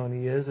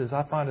testimony is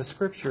I find a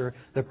scripture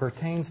that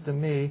pertains to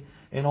me,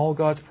 and all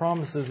God's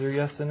promises are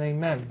yes and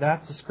amen.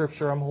 That's the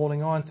scripture I'm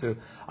holding on to.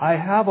 I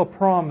have a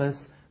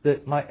promise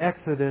that my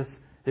exodus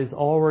is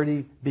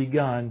already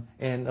begun,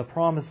 and the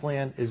promised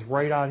land is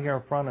right out here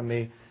in front of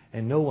me,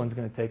 and no one's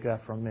going to take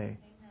that from me.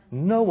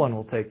 No one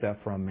will take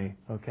that from me,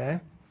 okay?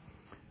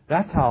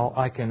 That's how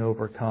I can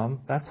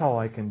overcome. That's how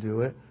I can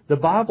do it. The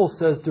Bible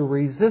says to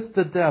resist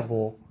the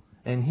devil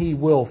and he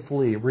will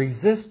flee.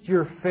 Resist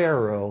your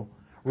Pharaoh.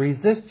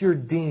 Resist your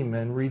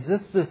demon.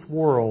 Resist this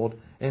world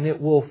and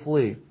it will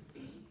flee.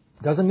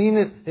 Doesn't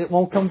mean it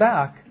won't come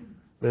back,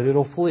 but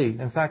it'll flee.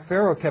 In fact,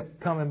 Pharaoh kept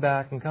coming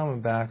back and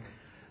coming back.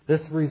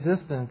 This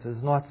resistance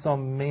is not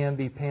some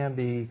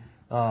mamby-pamby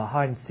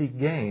hide-and-seek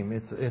game.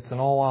 It's an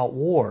all-out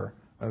war.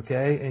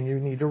 Okay, and you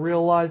need to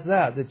realize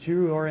that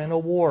you are in a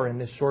war in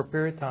this short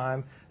period of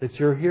time, that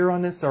you're here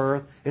on this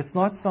earth. It's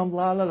not some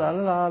la la la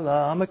la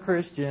la, I'm a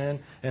Christian,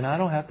 and I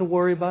don't have to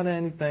worry about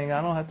anything.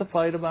 I don't have to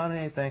fight about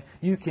anything.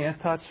 You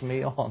can't touch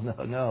me. Oh,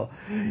 no.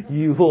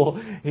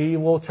 He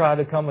will try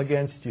to come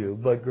against you.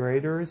 But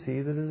greater is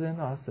he that is in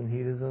us than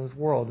he that is in this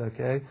world,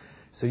 okay?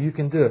 So you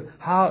can do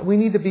it. We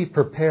need to be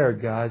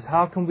prepared, guys.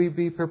 How can we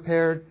be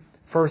prepared?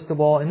 First of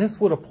all, and this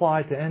would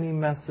apply to any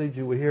message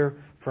you would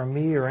hear from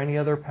me or any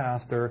other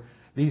pastor,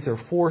 these are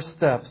 4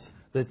 steps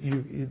that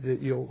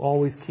you'll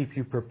always keep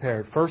you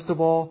prepared. First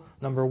of all,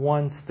 number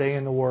 1, stay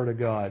in the Word of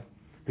God.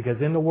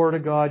 Because in the Word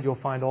of God, you'll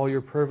find all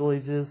your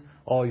privileges,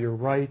 all your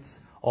rights,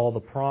 all the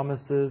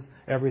promises,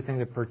 everything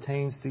that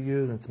pertains to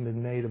you that's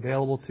been made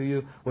available to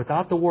you.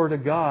 Without the Word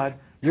of God,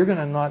 you're going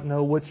to not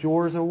know what's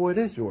yours or what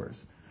is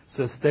yours.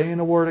 So stay in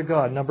the Word of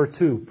God. Number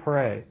 2,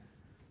 pray.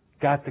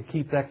 Got to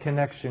keep that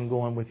connection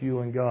going with you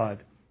and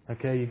God.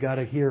 Okay, you got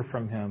to hear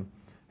from Him.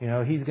 You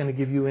know, He's going to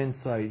give you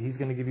insight. He's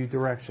going to give you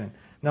direction.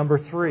 Number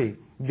 3,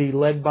 be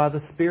led by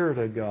the Spirit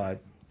of God.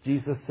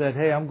 Jesus said,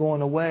 hey, I'm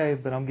going away,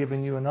 but I'm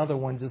giving you another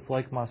one just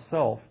like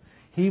myself.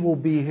 He will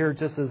be here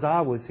just as I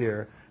was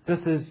here.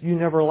 Just as you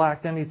never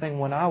lacked anything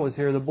when I was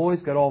here. The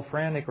boys got all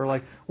frantic. Or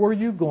like, where are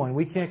you going?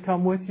 We can't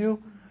come with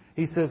you?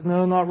 He says,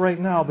 no, not right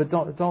now, but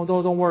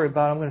don't worry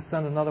about it. I'm going to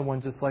send another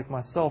one just like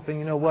myself. And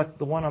you know what?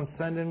 The one I'm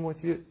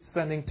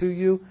sending to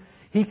you,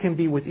 He can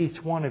be with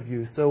each one of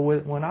you. So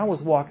when I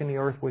was walking the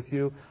earth with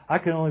you, I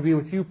could only be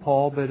with you,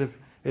 Paul. But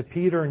if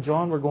Peter and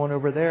John were going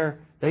over there,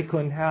 they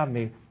couldn't have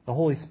me. The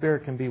Holy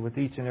Spirit can be with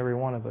each and every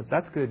one of us.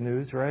 That's good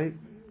news, right?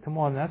 Come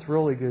on, that's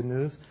really good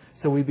news.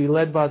 So we be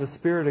led by the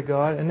Spirit of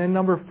God. And then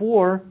number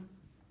 4,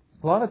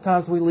 a lot of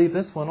times we leave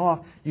this one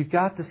off. You've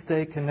got to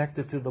stay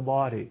connected to the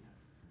body.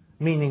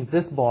 Meaning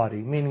this body,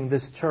 meaning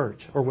this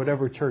church, or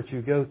whatever church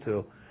you go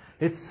to.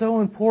 It's so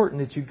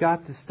important that you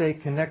got to stay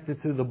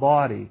connected to the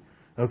body,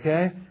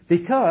 okay?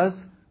 Because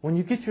when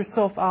you get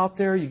yourself out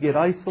there, you get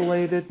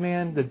isolated,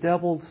 man. The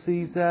devil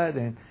sees that,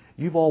 and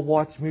you've all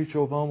watched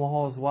Mutual of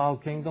Omaha's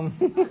Wild Kingdom.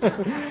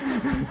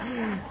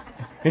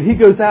 And he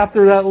goes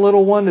after that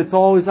little one that's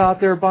always out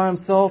there by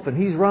himself, and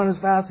he's running as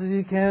fast as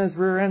he can. His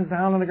rear end's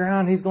down on the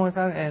ground. He's going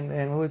fast.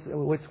 And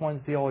which ones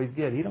does he always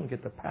get? He don't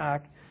get the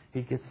pack.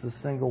 He gets the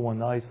single one,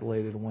 the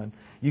isolated one.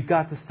 You've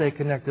got to stay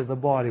connected to the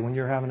body. When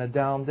you're having a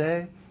down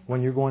day,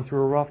 when you're going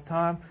through a rough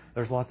time,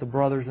 there's lots of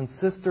brothers and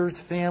sisters,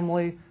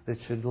 family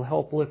that should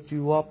help lift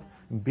you up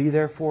and be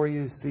there for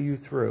you, see you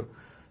through.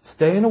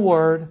 Stay in the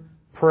Word,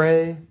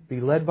 pray, be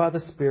led by the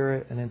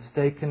Spirit, and then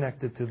stay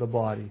connected to the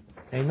body.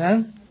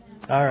 Amen?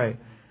 All right.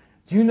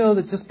 Do you know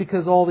that just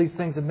because all these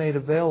things are made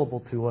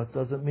available to us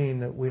doesn't mean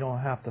that we don't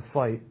have to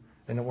fight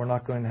and that we're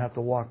not going to have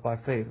to walk by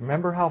faith?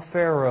 Remember how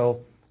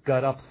Pharaoh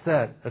got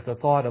upset at the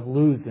thought of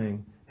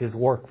losing his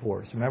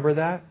workforce. Remember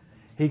that?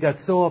 He got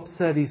so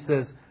upset, he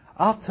says,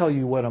 I'll tell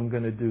you what I'm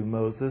going to do,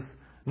 Moses.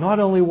 Not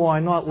only will I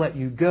not let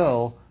you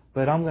go,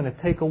 but I'm going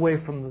to take away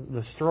from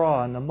the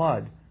straw and the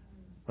mud.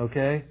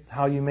 Okay?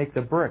 How you make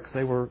the bricks.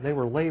 They were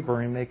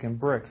laboring making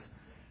bricks.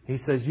 He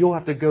says, you'll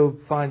have to go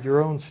find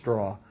your own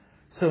straw.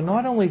 So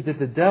not only did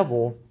the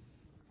devil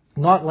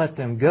not let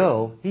them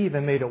go, he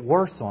even made it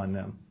worse on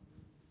them.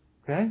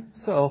 Okay?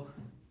 So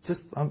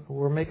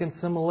we're making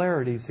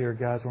similarities here,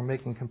 guys. We're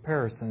making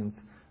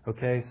comparisons.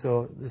 Okay?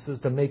 So this is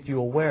to make you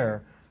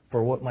aware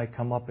for what might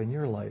come up in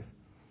your life.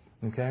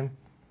 Okay?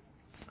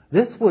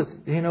 This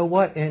was, you know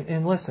what?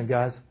 And listen,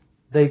 guys,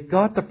 they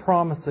got the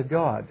promise of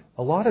God.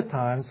 A lot of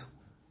times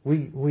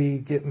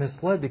we get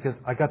misled because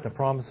I got the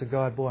promise of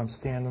God, boy, I'm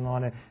standing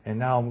on it, and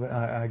now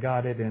I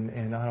got it,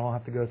 and I don't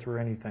have to go through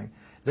anything.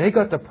 They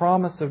got the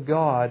promise of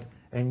God,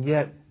 and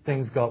yet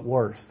things got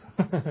worse.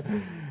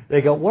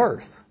 They got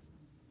worse.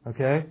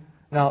 Okay?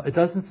 Now, it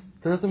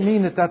doesn't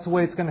mean that that's the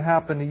way it's going to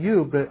happen to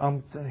you, but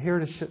I'm here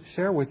to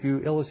share with you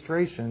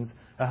illustrations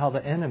of how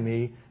the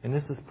enemy, and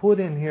this is put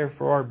in here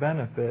for our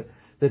benefit,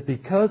 that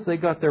because they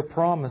got their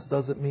promise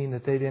doesn't mean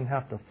that they didn't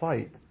have to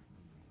fight.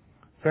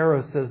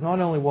 Pharaoh says, not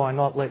only will I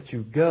not let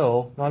you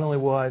go, not only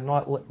will I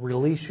not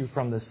release you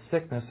from this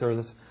sickness or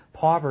this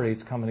poverty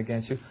that's coming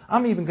against you,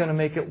 I'm even going to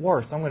make it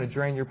worse. I'm going to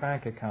drain your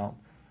bank account.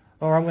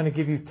 Or I'm going to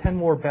give you 10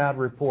 more bad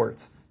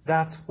reports.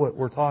 That's what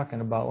we're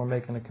talking about. We're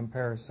making a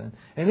comparison.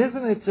 And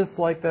isn't it just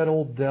like that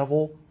old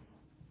devil?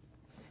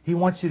 He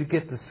wants you to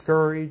get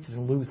discouraged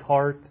and lose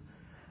heart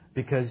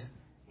because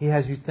he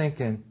has you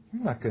thinking,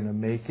 you're not going to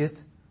make it.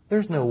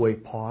 There's no way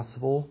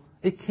possible.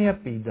 It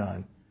can't be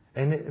done.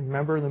 And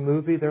remember in the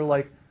movie, they're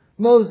like,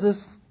 Moses,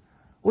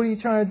 what are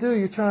you trying to do?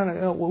 You're trying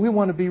to, we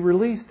want to be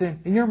released, and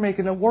you're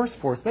making it worse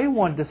for us. They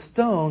wanted to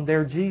stone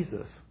their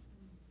Jesus.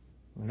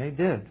 And they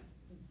did.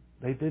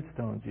 They did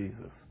stone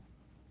Jesus.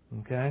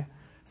 Okay?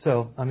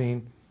 So, I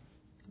mean,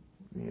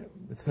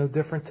 it's no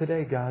different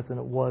today, guys, than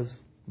it was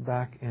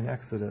back in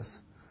Exodus.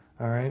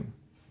 All right?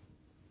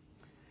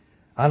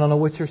 I don't know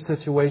what your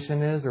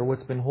situation is or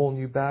what's been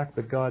holding you back,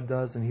 but God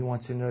does, and He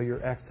wants you to know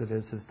your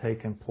Exodus has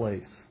taken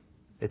place.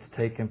 It's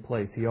taken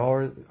place. He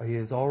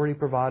has already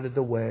provided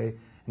the way,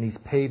 and He's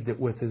paved it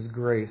with His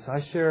grace. I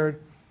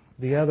shared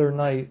the other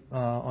night,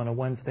 on a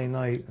Wednesday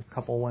night, a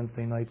couple of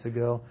Wednesday nights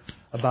ago,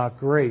 about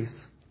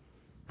grace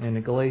in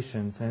the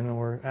Galatians, and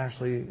we're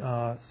actually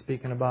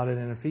speaking about it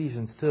in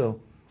Ephesians too.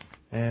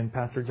 And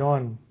Pastor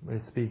John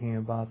is speaking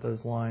about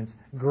those lines.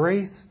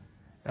 Grace,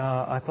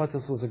 I thought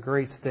this was a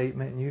great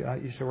statement, and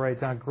you should write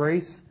it down.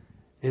 Grace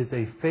is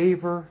a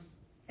favor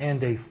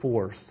and a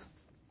force.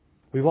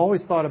 We've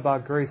always thought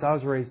about grace. I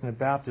was raised in a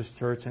Baptist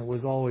church, and it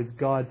was always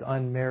God's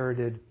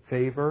unmerited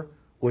favor,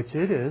 which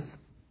it is,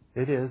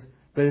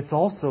 but it's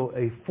also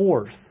a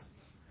force.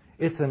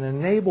 It's an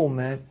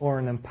enablement or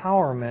an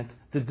empowerment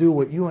to do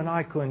what you and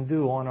I couldn't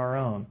do on our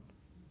own.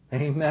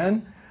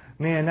 Amen?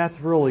 Man, that's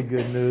really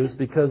good news,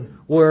 because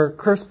where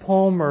Chris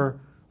Palmer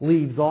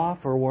leaves off,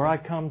 or where I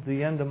come to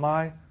the end of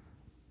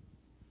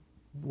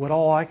what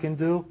all I can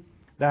do,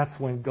 that's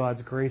when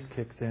God's grace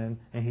kicks in,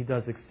 and He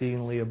does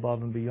exceedingly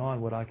above and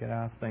beyond what I could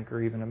ask, think,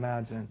 or even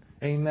imagine.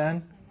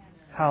 Amen? Amen.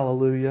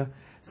 Hallelujah.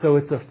 So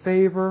it's a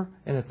favor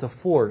and it's a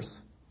force.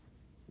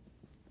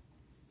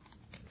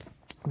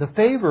 The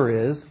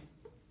favor is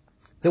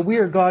that we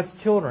are God's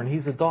children.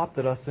 He's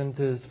adopted us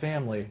into His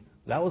family.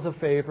 That was a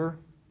favor.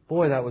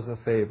 Boy, that was a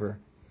favor.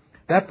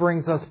 That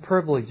brings us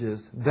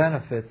privileges,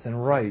 benefits,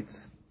 and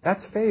rights.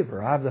 That's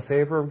favor. I have the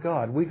favor of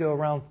God. We go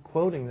around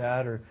quoting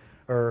that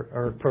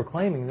or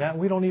proclaiming that.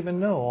 We don't even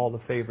know all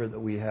the favor that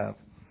we have.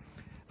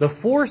 The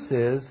force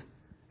is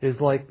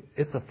like,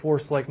 it's a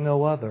force like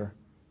no other.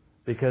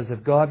 Because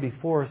if God be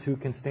for us, who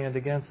can stand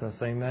against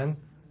us? Amen?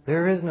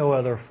 There is no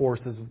other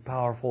force as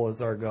powerful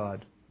as our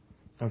God.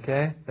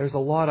 Okay? There's a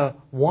lot of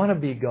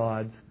wannabe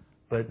gods,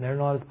 but they're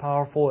not as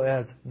powerful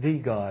as the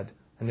God.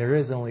 And there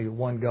is only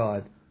one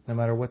God, no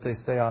matter what they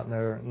say out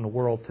there in the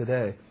world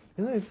today.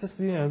 And it's just,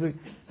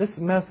 this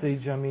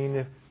message,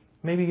 if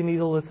maybe you need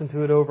to listen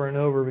to it over and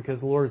over because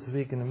the Lord is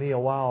speaking to me a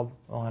while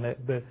on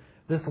it, but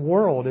this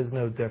world is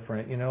no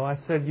different. I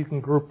said you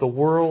can group the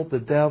world, the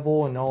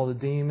devil, and all the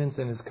demons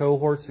and his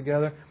cohorts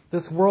together.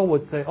 This world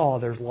would say, oh,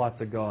 there's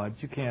lots of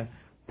gods. You can't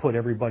put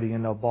everybody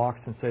in a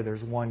box and say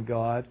there's one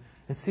God.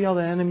 And see how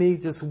the enemy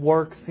just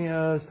works,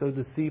 so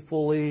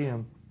deceitfully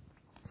and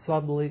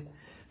subtly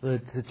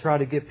to try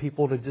to get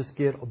people to just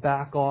get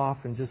back off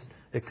and just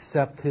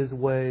accept his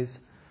ways.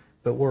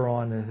 But we're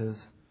on to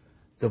his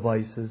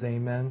devices.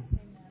 Amen?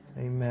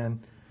 Amen.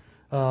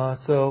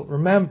 So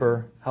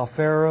remember how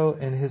Pharaoh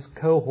and his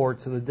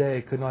cohorts of the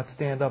day could not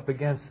stand up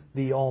against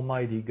the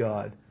Almighty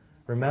God.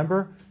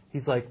 Remember?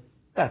 He's like,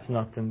 that's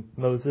nothing,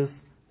 Moses.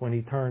 When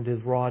he turned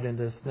his rod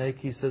into a snake,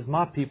 he says,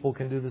 my people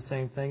can do the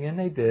same thing. And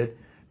they did.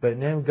 But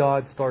then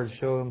God started to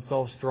show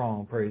himself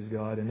strong, praise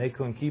God. And they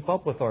couldn't keep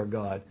up with our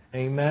God.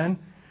 Amen?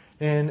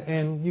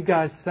 And you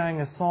guys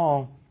sang a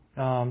song,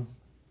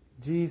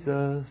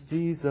 Jesus,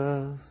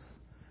 Jesus.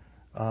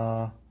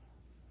 Put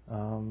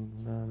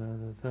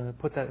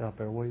that up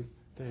there. Wait,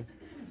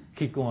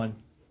 keep going.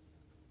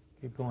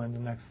 Keep going. The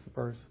next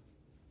verse.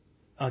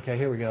 Okay,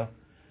 here we go.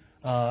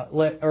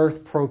 Let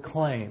earth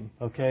proclaim.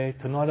 Okay,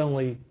 to not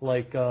only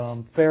like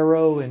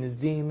Pharaoh and his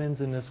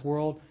demons in this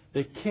world,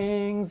 the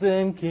kings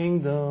and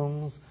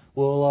kingdoms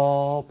will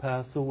all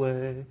pass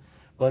away,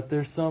 but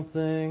there's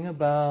something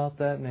about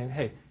that name.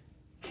 Hey,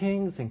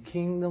 kings and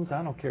kingdoms.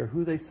 I don't care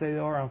who they say they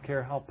are. I don't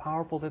care how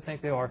powerful they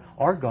think they are.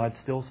 Our God's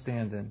still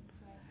standing.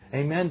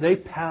 Amen. They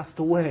passed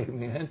away,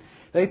 man.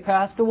 They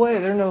passed away.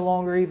 They're no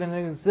longer even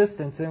in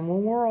existence. And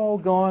when we're all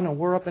gone and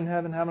we're up in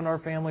heaven having our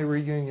family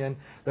reunion,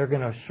 they're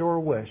going to sure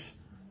wish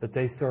that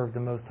they served the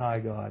Most High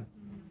God.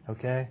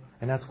 Okay?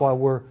 And that's why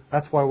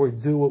we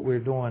do what we're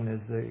doing,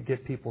 is to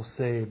get people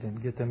saved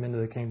and get them into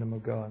the kingdom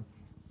of God.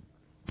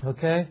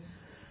 Okay?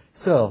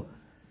 So,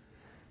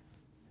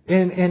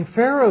 in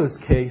Pharaoh's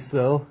case,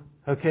 though,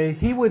 okay,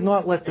 he would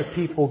not let the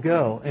people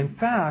go. In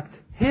fact,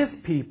 his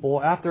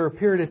people, after a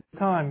period of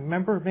time,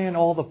 remember, man,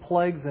 all the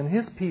plagues, and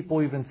his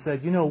people even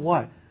said, you know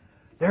what?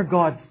 Their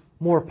God's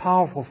more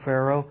powerful,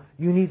 Pharaoh.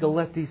 You need to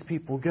let these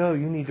people go.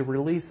 You need to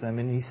release them.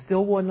 And he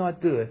still would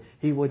not do it.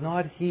 He would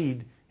not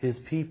heed his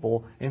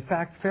people. In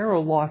fact, Pharaoh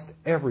lost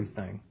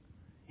everything.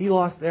 He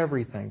lost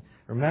everything.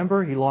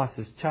 Remember, he lost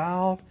his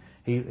child.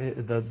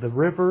 The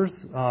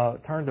rivers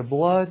turned to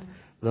blood.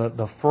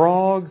 The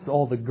frogs,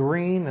 all the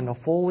green and the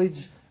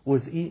foliage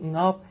was eaten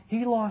up.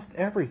 He lost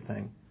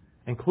everything,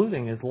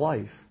 including his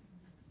life,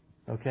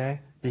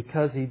 okay,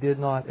 because he did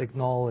not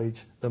acknowledge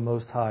the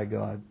Most High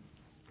God,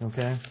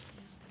 okay?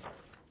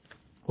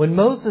 When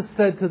Moses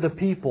said to the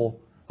people,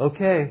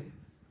 okay,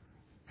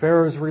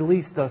 Pharaoh's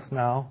released us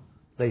now,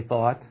 they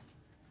thought,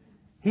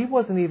 he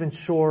wasn't even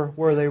sure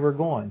where they were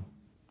going.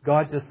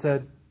 God just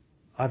said,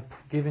 I've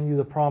given you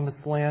the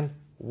promised land,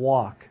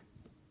 walk.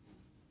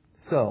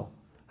 So,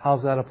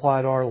 how's that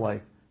apply to our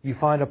life? You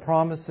find a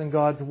promise in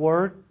God's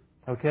Word,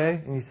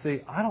 okay, and you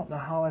say, I don't know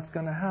how that's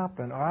going to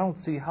happen, or I don't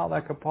see how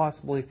that could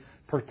possibly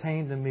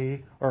pertain to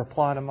me or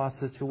apply to my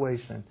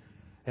situation.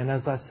 And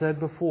as I said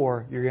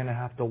before, you're going to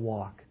have to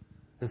walk.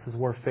 This is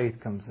where faith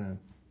comes in,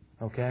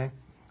 okay?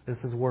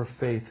 This is where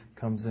faith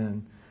comes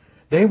in.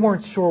 They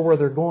weren't sure where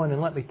they're going,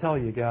 and let me tell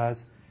you guys,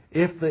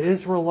 if the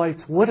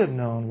Israelites would have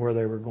known where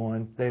they were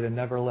going, they'd have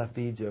never left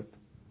Egypt.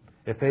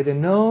 If they'd have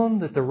known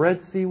that the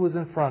Red Sea was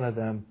in front of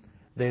them,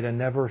 they'd have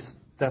never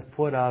stepped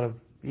foot out of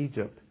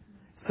Egypt.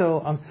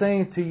 So I'm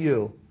saying to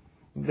you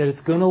that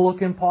it's going to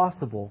look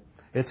impossible.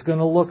 It's going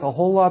to look a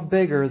whole lot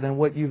bigger than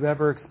what you've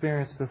ever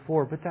experienced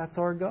before. But that's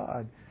our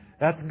God.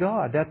 That's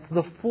God. That's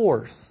the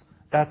force.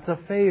 That's a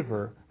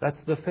favor.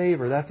 That's the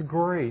favor. That's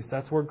grace.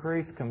 That's where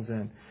grace comes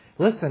in.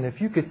 Listen, if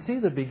you could see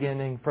the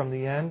beginning from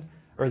the end,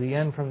 or the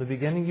end from the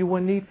beginning, you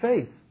wouldn't need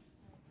faith.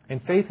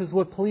 And faith is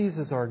what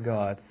pleases our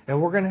God.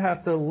 And we're going to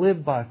have to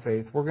live by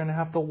faith. We're going to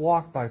have to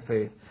walk by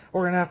faith.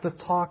 We're going to have to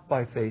talk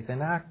by faith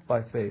and act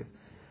by faith.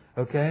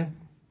 Okay?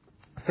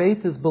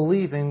 Faith is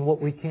believing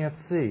what we can't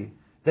see.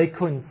 They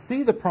couldn't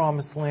see the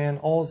promised land.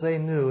 All they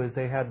knew is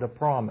they had the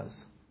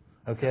promise.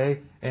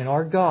 Okay? And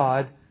our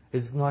God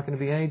is not going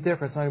to be any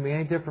different. It's not going to be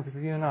any different for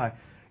you and I.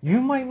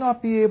 You might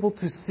not be able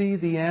to see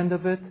the end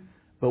of it,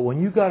 but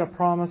when you got a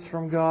promise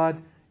from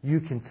God, you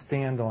can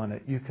stand on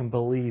it. You can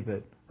believe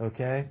it.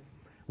 Okay?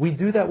 We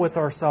do that with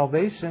our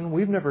salvation.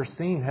 We've never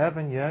seen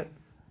heaven yet.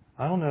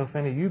 I don't know if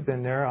any of you have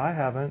been there. I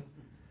haven't.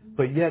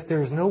 But yet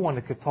there's no one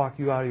that could talk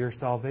you out of your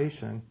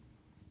salvation.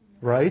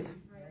 Right?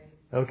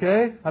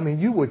 Okay? I mean,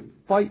 you would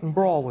fight and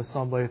brawl with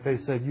somebody if they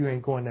said you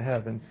ain't going to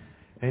heaven.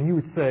 And you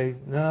would say,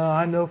 no,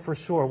 I know for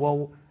sure.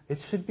 Well, it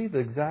should be the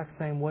exact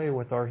same way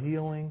with our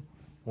healing,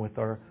 with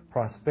our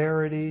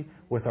prosperity,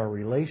 with our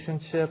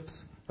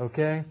relationships.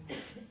 Okay?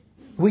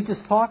 We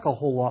just talk a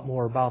whole lot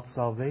more about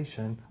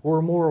salvation.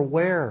 We're more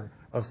aware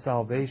of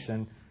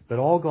salvation. But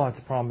all God's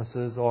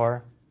promises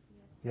are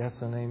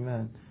yes and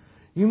amen.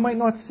 You might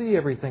not see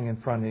everything in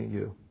front of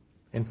you.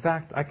 In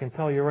fact, I can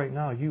tell you right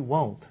now, you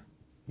won't.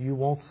 You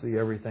won't see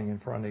everything in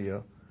front of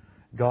you.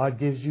 God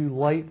gives you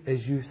light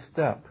as you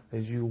step.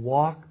 As you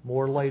walk,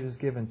 more light is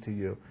given to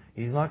you.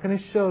 He's not going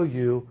to show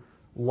you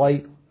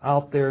light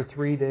out there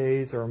 3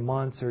 days or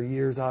months or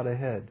years out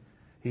ahead.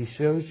 He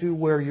shows you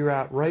where you're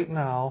at right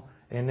now,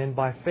 and then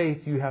by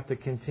faith you have to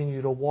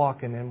continue to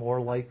walk, and then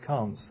more light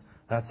comes.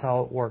 That's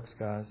how it works,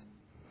 guys.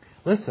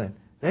 Listen,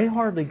 they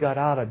hardly got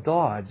out of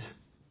Dodge.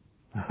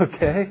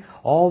 Okay?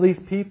 All these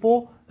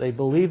people, they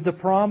believed the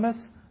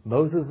promise.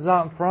 Moses is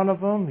out in front of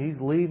them. He's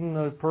leading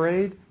the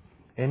parade.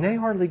 And they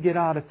hardly get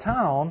out of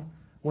town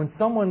when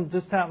someone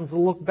just happens to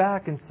look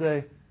back and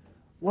say,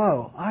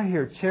 whoa, I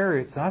hear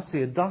chariots. I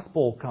see a dust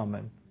bowl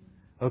coming.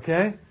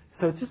 Okay?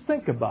 So just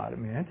think about it,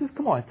 man. Just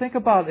come on. Think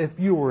about if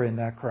you were in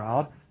that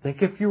crowd.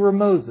 Think if you were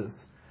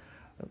Moses.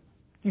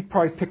 You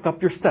probably picked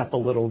up your step a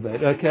little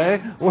bit,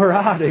 okay? We're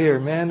out of here,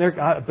 man.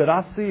 But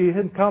I see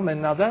him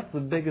coming. Now, that's the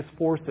biggest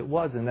force it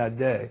was in that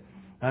day.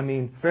 I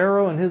mean,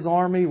 Pharaoh and his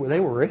army, they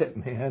were it,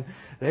 man.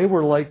 They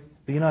were like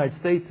the United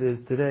States is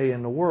today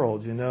in the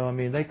world, you know. I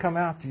mean, they come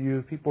after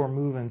you, people are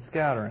moving,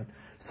 scattering.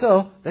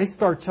 So they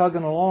start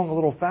chugging along a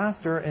little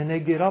faster, and they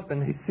get up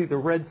and they see the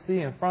Red Sea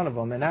in front of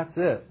them, and that's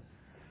it.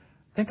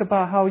 Think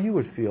about how you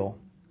would feel.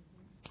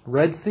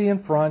 Red Sea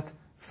in front,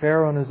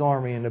 Pharaoh and his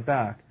army in the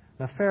back.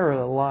 Now,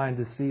 Pharaoh, a lying,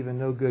 deceiving,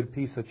 no good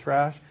piece of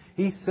trash,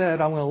 he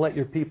said, I'm going to let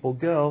your people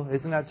go.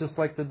 Isn't that just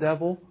like the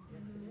devil?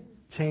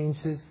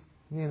 Changes,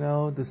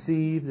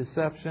 deceive,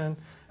 deception.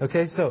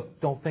 Okay, so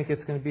don't think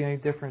it's going to be any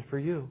different for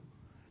you.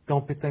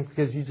 Don't think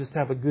because you just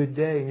have a good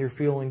day and you're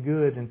feeling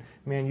good and,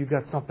 man, you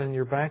got something in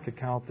your bank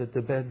account that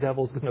the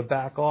devil's going to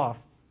back off.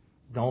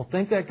 Don't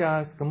think that,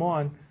 guys. Come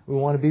on. We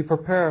want to be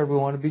prepared. We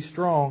want to be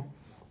strong.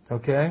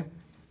 Okay?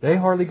 They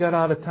hardly got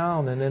out of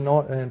town,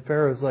 and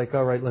Pharaoh's like,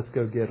 all right, let's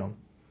go get them.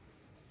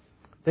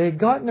 They had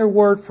gotten their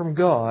word from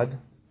God.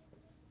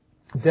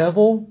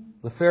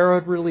 The Pharaoh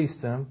had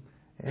released them.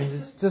 And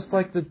it's just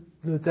like the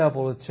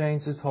devil had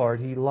changed his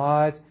heart. He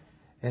lied,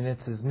 and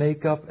it's his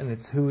makeup, and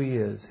it's who he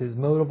is. His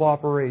mode of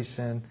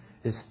operation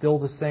is still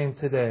the same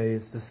today.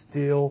 It's to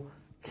steal,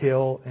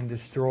 kill, and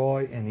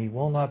destroy, and he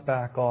will not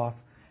back off.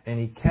 And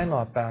he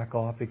cannot back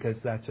off because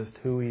that's just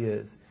who he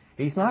is.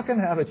 He's not going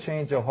to have a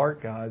change of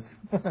heart, guys.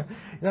 He's not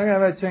going to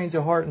have a change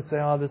of heart and say,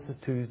 oh, this is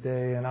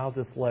Tuesday, and I'll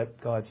just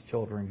let God's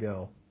children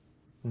go.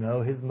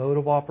 No, his mode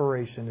of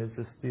operation is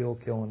to steal,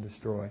 kill, and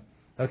destroy.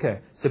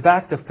 Okay, so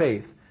back to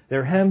faith.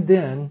 They're hemmed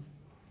in,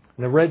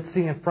 the Red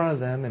Sea in front of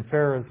them, and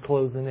Pharaoh's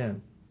closing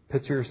in.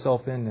 Picture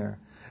yourself in there.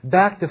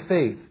 Back to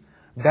faith.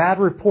 Bad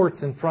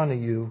reports in front of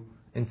you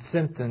and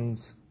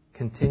symptoms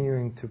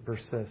continuing to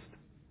persist.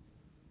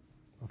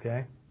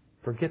 Okay?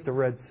 Forget the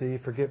Red Sea,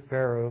 forget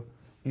Pharaoh.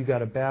 You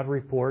got a bad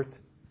report,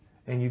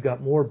 and you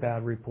got more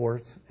bad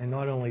reports. And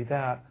not only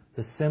that,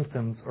 the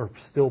symptoms are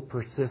still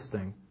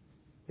persisting.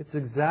 It's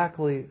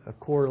exactly a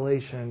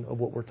correlation of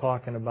what we're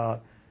talking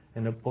about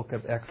in the book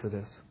of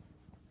Exodus.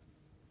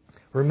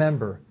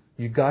 Remember,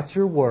 you got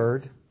your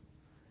word,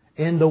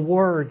 and the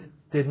word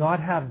did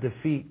not have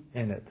defeat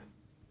in it.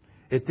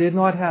 It did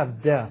not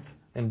have death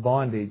and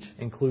bondage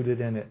included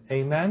in it.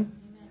 Amen?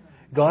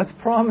 God's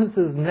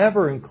promises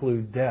never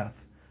include death.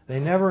 They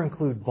never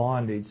include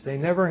bondage. They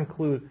never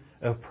include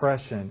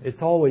oppression.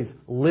 It's always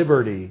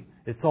liberty.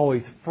 It's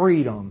always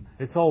freedom.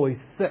 It's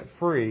always set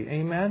free.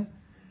 Amen?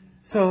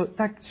 So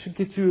that should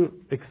get you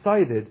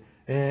excited.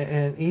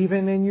 And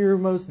even in your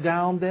most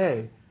down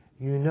day,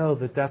 you know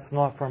that that's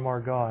not from our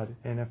God.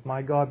 And if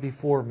my God be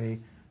for me,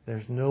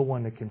 there's no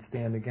one that can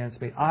stand against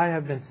me. I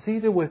have been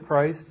seated with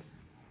Christ.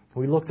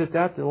 We looked at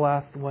that the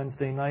last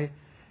Wednesday night.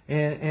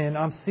 And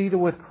I'm seated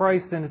with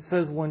Christ. And it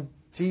says when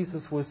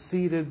Jesus was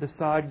seated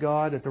beside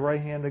God at the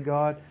right hand of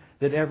God,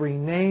 that every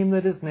name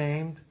that is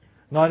named,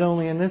 not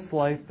only in this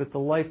life, but the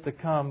life to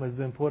come, has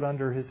been put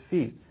under His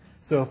feet.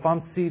 So if I'm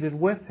seated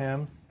with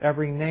Him,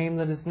 every name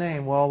that is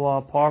named,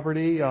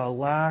 poverty,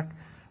 lack,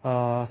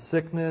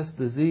 sickness,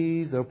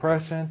 disease,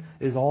 oppression,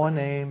 is all a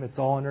name. It's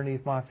all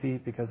underneath my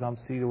feet because I'm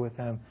seated with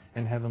Him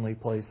in heavenly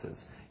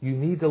places. You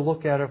need to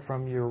look at it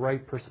from your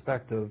right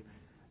perspective,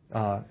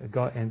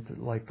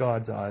 like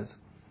God's eyes.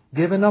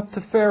 Giving up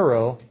to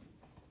Pharaoh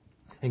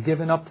and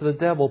giving up to the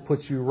devil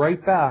puts you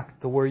right back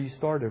to where you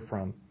started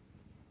from.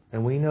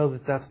 And we know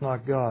that that's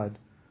not God.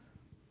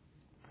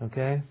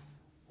 Okay?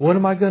 What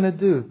am I going to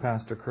do,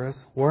 Pastor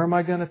Chris? Where am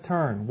I going to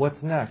turn?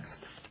 What's next?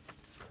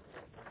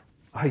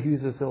 I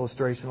use this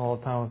illustration all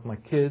the time with my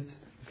kids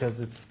because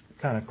it's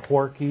kind of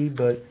quirky,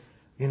 but,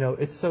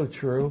 it's so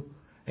true.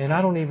 And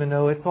I don't even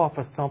know, it's off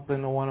of something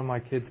in one of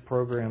my kids'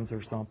 programs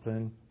or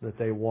something that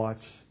they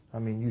watch. I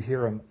mean, you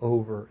hear them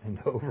over and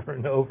over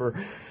and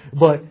over.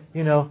 But,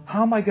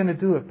 how am I going to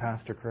do it,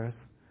 Pastor Chris?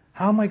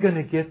 How am I going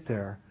to get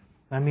there?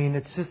 I mean,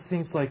 it just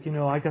seems like,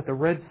 I got the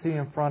Red Sea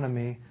in front of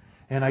me,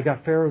 and I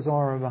got Pharaoh's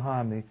army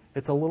behind me.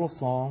 It's a little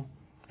song.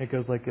 It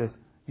goes like this.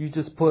 You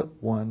just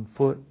put one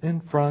foot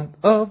in front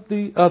of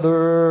the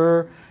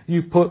other.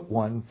 You put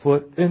one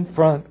foot in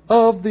front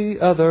of the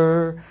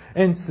other.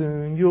 And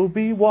soon you'll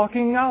be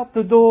walking out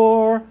the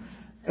door.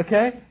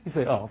 Okay? You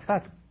say, oh,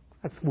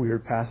 that's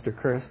weird, Pastor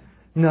Chris.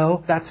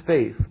 No, that's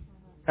faith.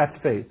 That's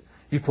faith.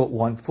 You put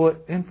one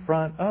foot in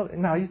front of,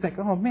 now you think,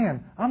 oh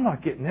man, I'm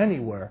not getting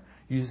anywhere.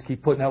 You just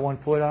keep putting that one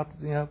foot out,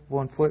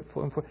 one foot.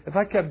 If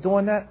I kept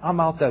doing that, I'm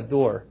out that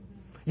door.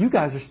 You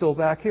guys are still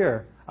back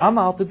here. I'm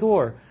out the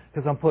door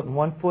because I'm putting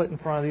one foot in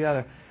front of the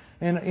other.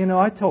 And,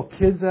 I tell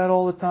kids that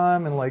all the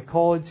time, and like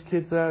college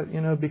kids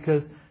that,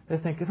 because they're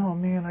thinking, oh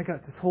man, I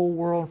got this whole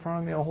world in front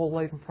of me, a whole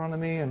life in front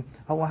of me, and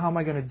how am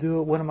I going to do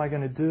it? What am I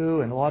going to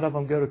do? And a lot of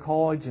them go to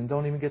college and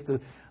don't even get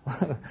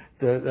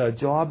the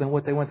job and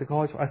what they went to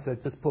college for. I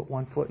said, just put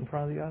one foot in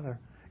front of the other.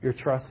 You're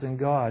trusting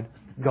God.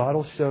 God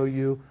will show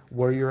you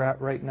where you're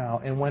at right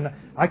now. And when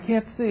I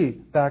can't see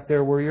back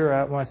there where you're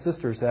at, where my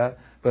sister's at,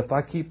 but if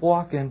I keep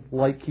walking,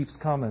 light keeps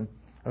coming.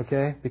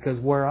 Okay? Because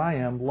where I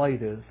am,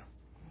 light is.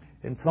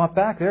 And it's not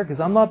back there because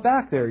I'm not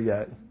back there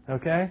yet.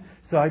 Okay?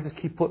 So I just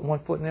keep putting one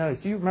foot in the other.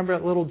 So you remember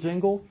that little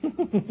jingle?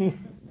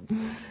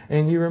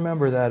 And you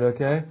remember that,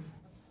 okay?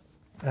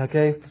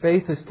 Okay?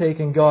 Faith is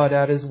taking God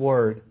at His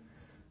word.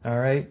 All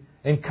right?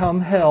 And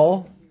come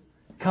hell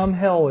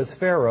is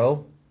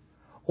Pharaoh,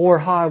 or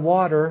high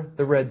water,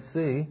 the Red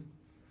Sea,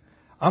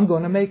 I'm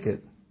going to make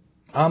it.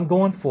 I'm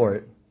going for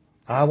it.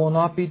 I will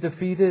not be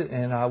defeated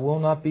and I will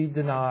not be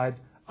denied.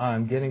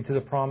 I'm getting to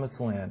the promised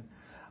land.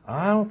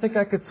 I don't think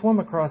I could swim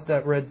across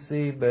that Red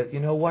Sea, but you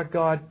know what,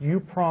 God? You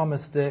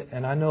promised it,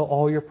 and I know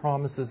all your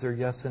promises are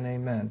yes and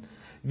amen.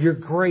 Your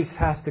grace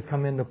has to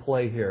come into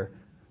play here,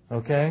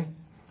 okay?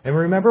 And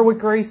remember what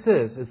grace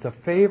is. It's a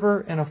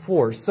favor and a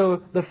force.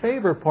 So the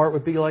favor part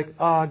would be like,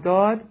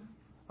 God,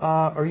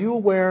 are you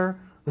aware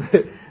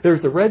that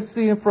there's a Red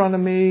Sea in front of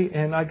me,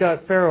 and I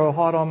got Pharaoh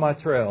hot on my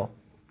trail?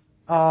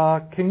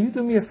 Can you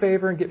do me a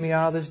favor and get me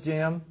out of this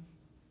jam?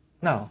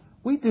 No.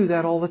 We do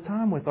that all the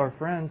time with our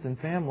friends and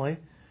family.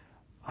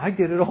 I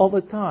get it all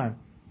the time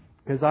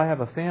because I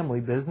have a family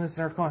business and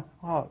they're going,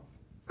 oh,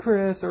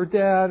 Chris or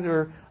Dad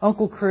or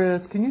Uncle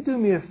Chris, can you do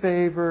me a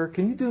favor?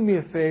 Can you do me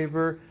a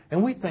favor?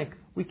 And we think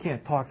we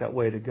can't talk that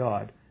way to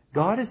God.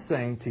 God is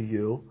saying to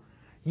you,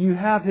 you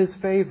have His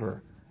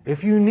favor.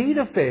 If you need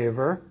a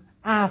favor,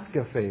 ask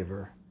a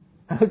favor.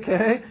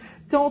 Okay?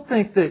 Don't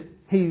think that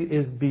He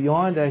is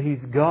beyond that.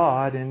 He's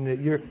God and that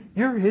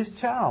you're His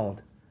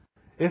child.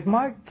 If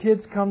my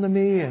kids come to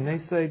me and they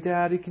say,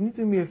 Daddy, can you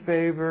do me a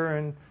favor?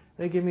 And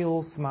they give me a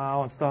little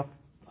smile and stuff,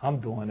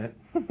 I'm doing it.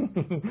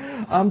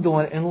 I'm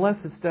doing it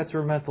unless it's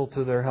detrimental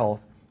to their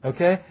health.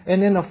 Okay?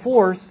 And then a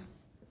force,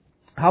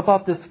 how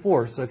about this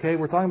force? Okay?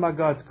 We're talking about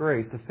God's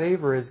grace. The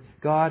favor is,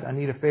 God, I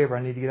need a favor.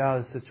 I need to get out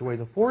of this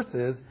situation. The force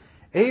is,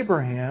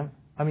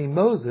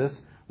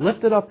 Moses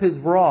lifted up his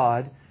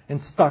rod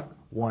and stuck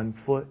one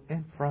foot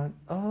in front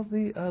of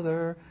the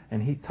other.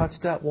 And he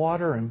touched that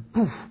water and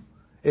poof,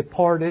 it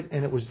parted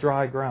and it was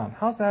dry ground.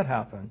 How's that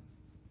happen?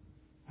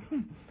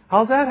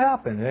 How's that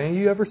happen? Have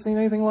you ever seen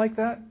anything like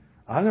that?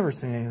 I've never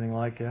seen anything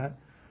like that.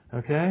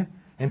 Okay?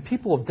 And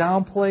people have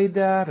downplayed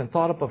that and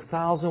thought up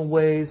 1,000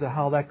 ways of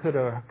how that could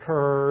have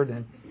occurred.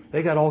 And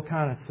they got all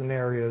kind of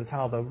scenarios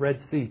how the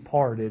Red Sea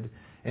parted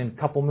and a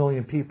couple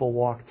million people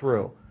walked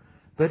through.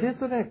 But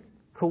isn't it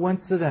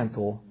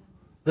coincidental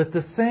that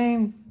the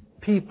same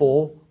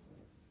people,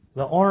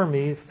 the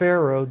army,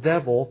 Pharaoh,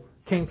 devil,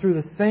 came through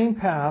the same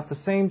path, the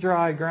same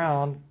dry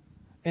ground,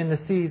 and the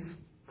seas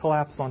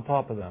collapsed on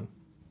top of them?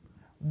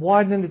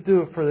 Why didn't it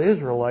do it for the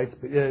Israelites,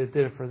 but it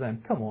did it for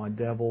them? Come on,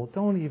 devil.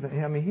 Don't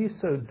even, he's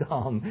so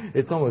dumb.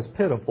 It's almost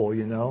pitiful,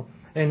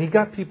 And he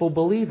got people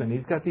believing.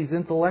 He's got these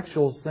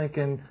intellectuals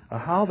thinking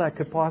how that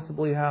could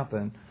possibly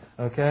happen.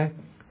 Okay?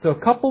 So a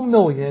couple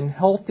million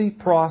healthy,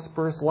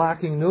 prosperous,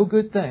 lacking no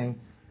good thing,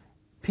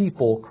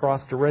 people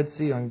crossed the Red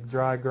Sea on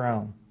dry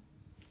ground.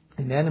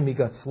 And the enemy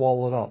got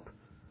swallowed up.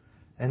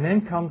 And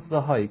then comes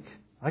the hike.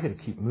 I got to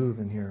keep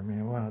moving here,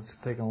 man. Wow, it's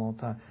taking a long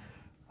time.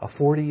 A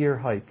 40-year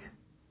hike.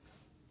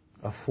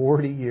 A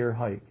 40-year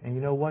hike. And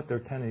you know what? Their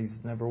tennies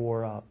never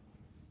wore out.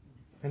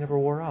 They never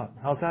wore out.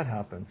 How's that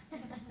happen?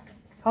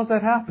 How's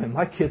that happen?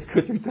 My kids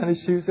could do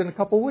tennis shoes in a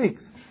couple of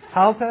weeks.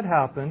 How's that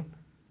happen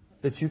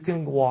that you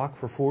can walk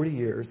for 40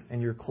 years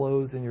and your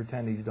clothes and your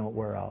tennies don't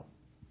wear out?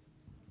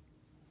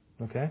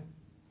 Okay?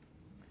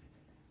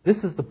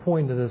 This is the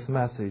point of this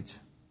message.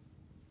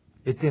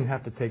 It didn't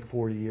have to take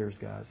 40 years,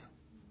 guys.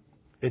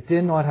 It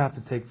did not have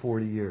to take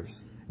 40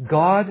 years.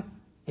 God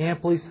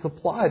amply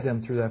supplied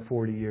them through that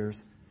 40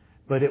 years.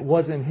 But it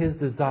wasn't His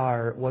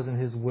desire, it wasn't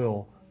His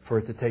will for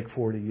it to take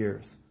 40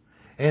 years.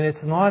 And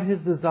it's not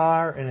His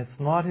desire and it's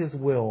not His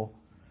will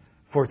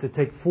for it to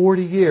take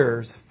 40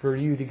 years for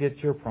you to get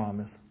your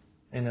promise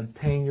and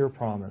obtain your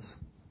promise.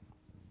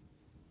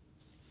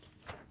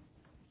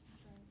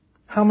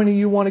 How many of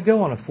you want to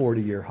go on a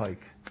 40-year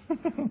hike?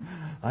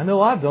 I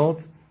know I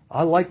don't.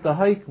 I like to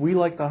hike. We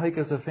like to hike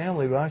as a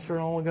family, but I sure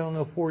don't want to go on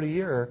a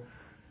 40-year.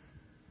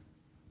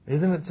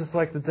 Isn't it just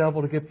like the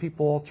devil to get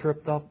people all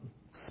tripped up,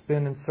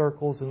 spin in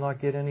circles and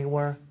not get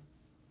anywhere?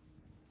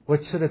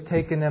 What should have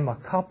taken them a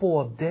couple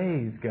of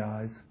days,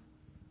 guys,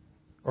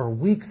 or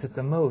weeks at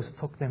the most,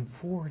 took them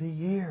 40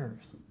 years.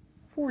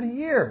 40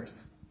 years.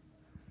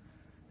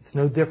 It's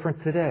no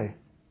different today.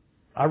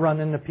 I run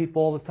into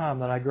people all the time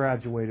that I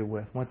graduated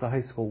with, went to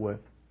high school with.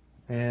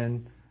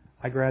 And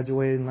I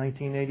graduated in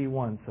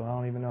 1981, so I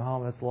don't even know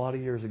how, that's a lot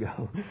of years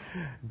ago.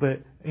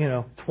 But,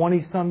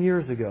 20-some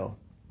years ago.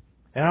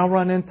 And I'll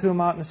run into him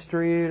out in the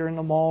street or in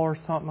the mall or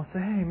something. I'll say,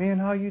 hey, man,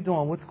 how you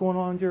doing? What's going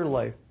on in your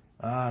life?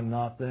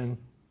 Nothing.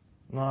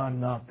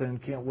 Nothing.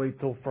 Can't wait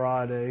till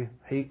Friday.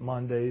 Hate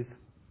Mondays.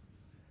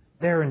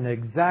 They're in the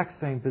exact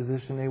same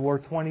position they were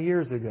 20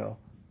 years ago.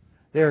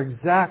 They're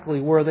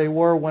exactly where they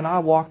were when I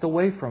walked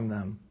away from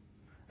them.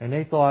 And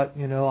they thought,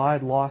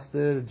 I'd lost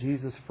it, a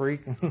Jesus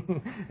freak,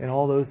 and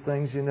all those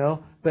things,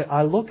 But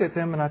I look at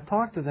them and I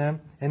talk to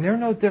them, and they're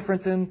no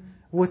different than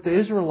what the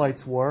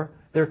Israelites were.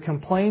 They're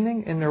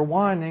complaining and they're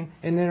whining,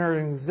 and they're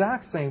in the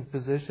exact same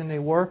position they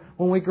were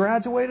when we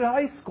graduated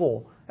high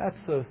school. That's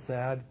so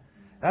sad.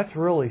 That's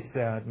really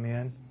sad,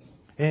 man.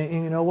 And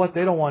you know what?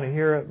 They don't want to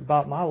hear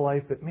about my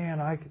life, but man,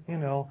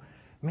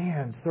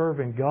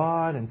 serving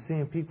God and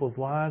seeing people's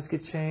lives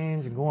get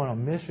changed and going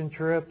on mission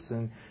trips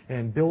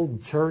and building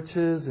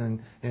churches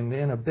and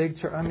in a big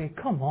church. I mean,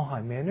 come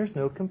on, man. There's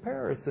no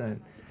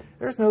comparison.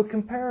 There's no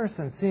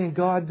comparison. Seeing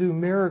God do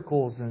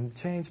miracles and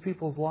change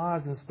people's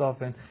lives and stuff.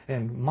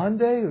 And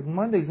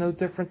Monday's no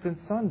different than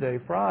Sunday,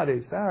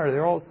 Friday, Saturday.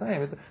 They're all the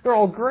same. They're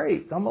all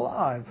great. I'm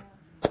alive.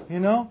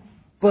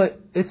 But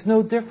it's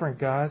no different,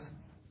 guys.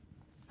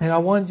 And I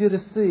want you to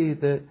see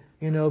that,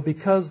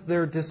 because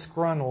they're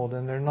disgruntled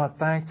and they're not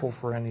thankful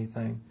for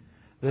anything,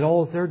 that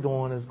all they're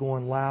doing is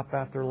going lap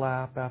after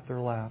lap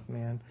after lap,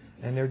 man.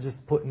 And they're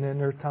just putting in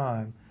their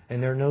time.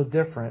 And they're no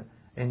different.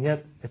 And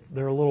yet,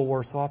 they're a little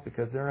worse off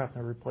because they're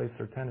having to replace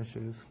their tennis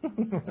shoes.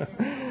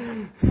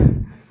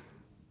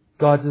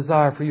 God's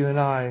desire for you and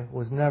I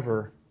was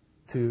never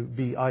to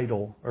be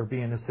idle or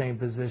be in the same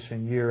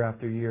position year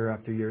after year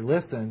after year.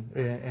 Listen,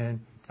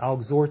 and I'll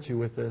exhort you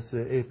with this.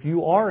 If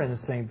you are in the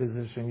same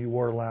position you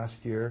were last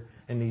year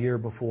and the year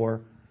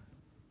before,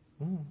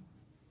 I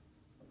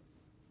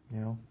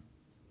don't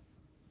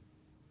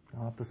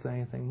have to say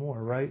anything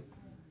more, right?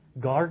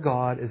 Our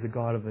God is a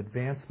God of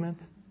advancement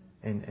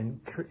and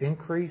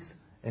increase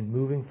and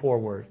moving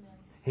forward.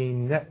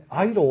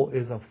 Idle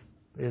is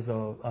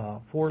a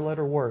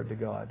four-letter word to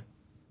God,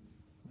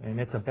 and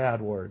it's a bad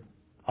word.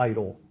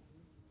 Idle.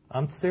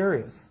 I'm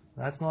serious.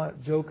 That's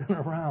not joking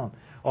around.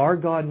 Our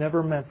God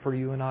never meant for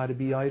you and I to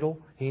be idle.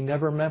 He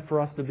never meant for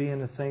us to be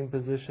in the same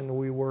position that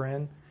we were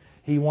in.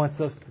 He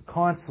wants us to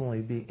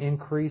constantly be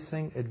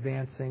increasing,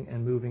 advancing,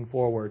 and moving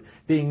forward,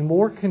 being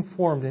more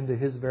conformed into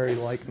His very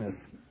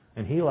likeness.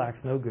 And He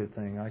lacks no good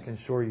thing, I can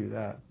assure you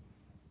that.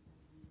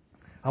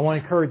 I want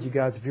to encourage you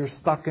guys, if you're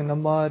stuck in the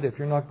mud, if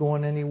you're not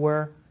going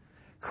anywhere,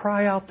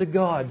 cry out to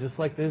God just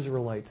like the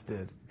Israelites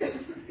did.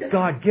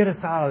 God, get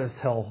us out of this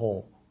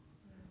hellhole.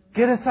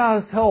 Get us out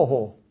of this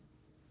hellhole.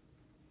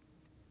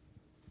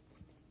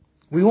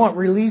 We want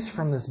release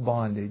from this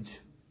bondage.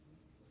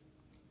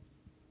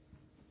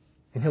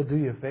 And He'll do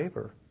you a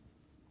favor.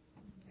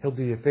 He'll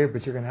do you a favor,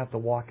 but you're going to have to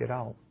walk it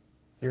out.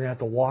 You're going to have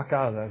to walk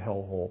out of that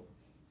hellhole.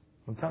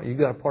 I'm telling you, you've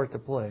got a part to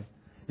play.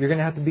 You're going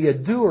to have to be a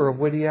doer of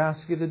what He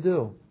asks you to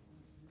do.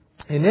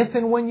 And if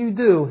and when you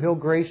do, He'll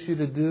grace you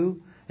to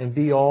do and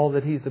be all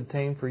that He's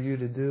obtained for you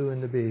to do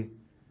and to be.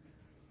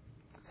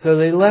 So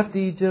they left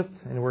Egypt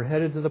and were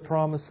headed to the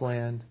Promised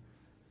Land.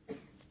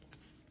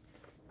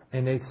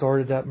 And they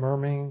started that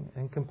murmuring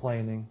and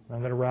complaining. I'm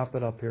going to wrap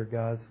it up here,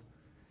 guys.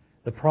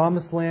 The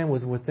Promised Land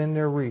was within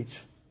their reach,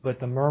 but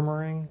the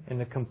murmuring and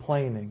the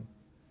complaining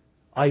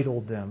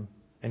idled them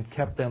and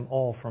kept them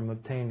all from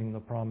obtaining the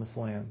Promised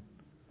Land.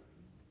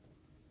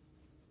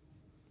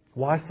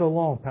 Why so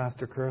long,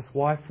 Pastor Chris?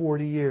 Why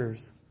 40 years?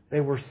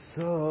 They were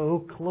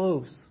so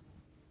close.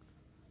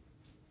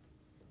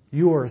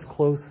 You are as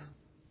close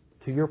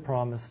to your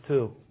promise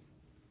too.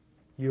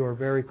 You are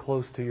very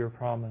close to your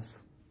promise,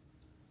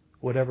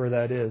 whatever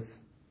that is.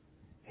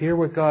 Hear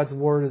what God's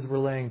Word is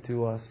relaying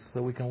to us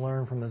so we can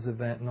learn from this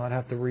event and not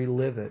have to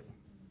relive it.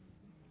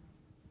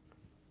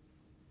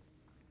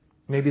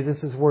 Maybe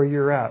this is where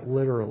you're at,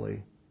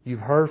 literally. You've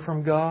heard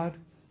from God.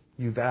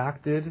 You've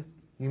acted.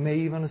 You may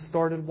even have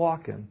started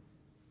walking.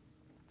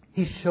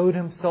 He showed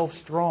Himself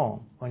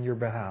strong on your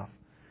behalf.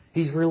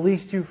 He's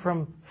released you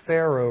from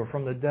Pharaoh,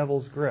 from the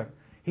devil's grip.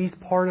 He's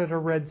parted a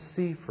Red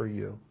Sea for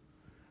you.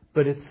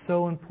 But it's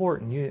so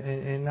important.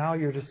 And now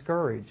you're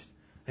discouraged.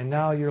 And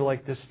now you're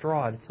like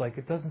distraught. It's like,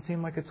 it doesn't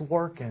seem like it's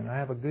working. I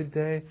have a good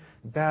day,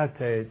 bad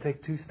day.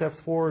 Take 2 steps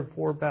forward,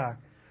 4 back.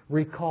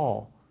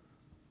 Recall.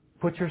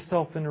 Put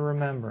yourself into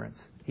remembrance.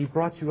 He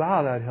brought you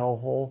out of that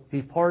hellhole.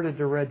 He parted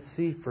the Red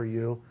Sea for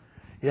you.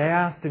 They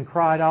asked and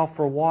cried out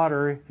for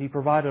water. He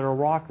provided a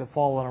rock that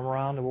followed them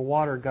around, and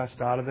water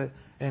gushed out of it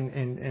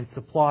and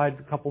supplied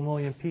a couple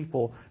million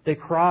people. They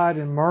cried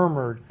and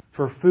murmured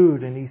for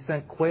food, and He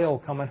sent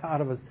quail coming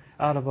out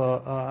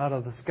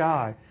of the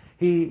sky.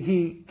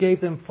 He gave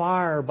them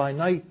fire by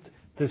night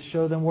to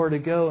show them where to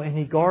go, and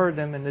He guarded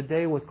them in the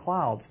day with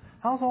clouds.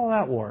 How's all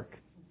that work?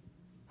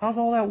 How's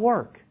all that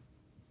work?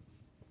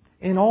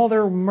 In all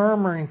their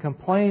murmuring,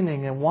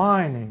 complaining, and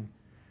whining,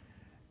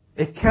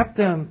 it kept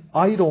them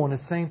idle in the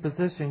same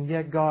position,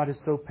 yet God is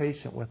so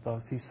patient with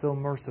us. He's so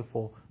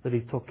merciful that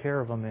He took care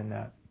of them in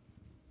that.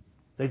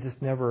 They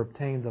just never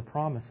obtained the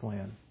promised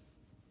land.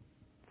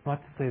 It's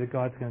not to say that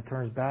God's going to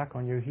turn His back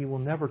on you. He will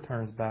never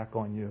turn His back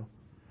on you.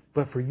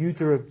 But for you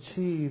to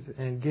achieve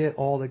and get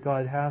all that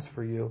God has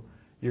for you,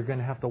 you're going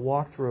to have to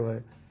walk through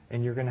it,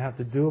 and you're going to have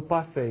to do it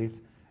by faith,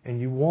 and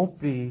you won't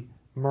be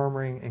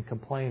murmuring and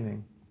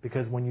complaining.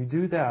 Because when you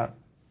do that,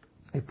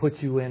 it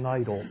puts you in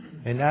idle,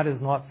 and that is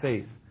not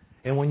faith.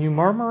 And when you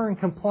murmur and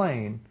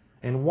complain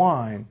and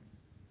whine,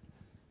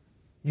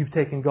 you've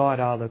taken God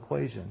out of the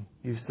equation.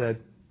 You've said,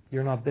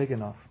 you're not big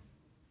enough.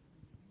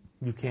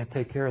 You can't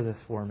take care of this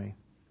for me.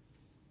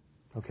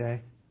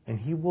 Okay? And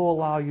He will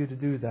allow you to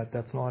do that.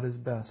 That's not His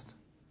best.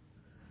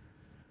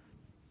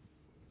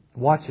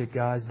 Watch it,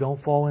 guys.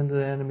 Don't fall into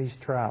the enemy's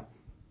trap.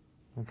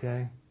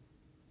 Okay?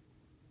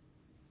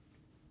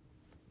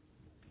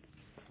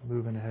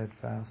 Moving ahead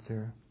fast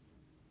here.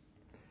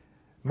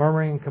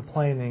 Murmuring and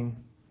complaining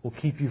will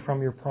keep you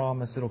from your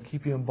promise. It'll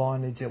keep you in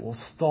bondage. It will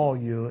stall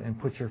you and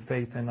put your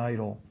faith in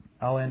idle.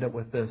 I'll end up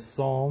with this.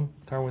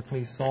 Turn with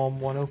me, Psalm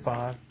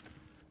 105.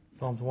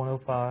 Psalms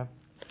 105.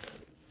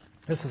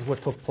 This is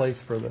what took place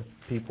for the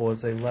people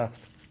as they left.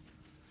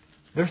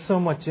 There's so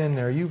much in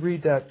there. You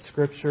read that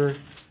scripture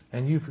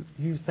and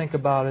you think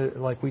about it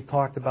like we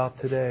talked about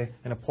today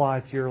and apply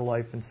it to your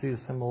life and see the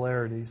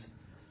similarities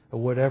of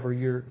whatever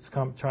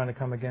trying to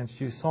come against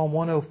you. Psalm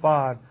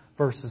 105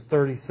 verses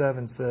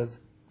 37 says,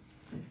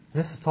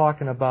 this is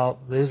talking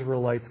about the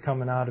Israelites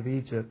coming out of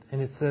Egypt.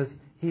 And it says,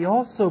 He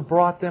also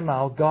brought them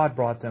out, God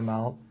brought them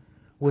out,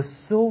 with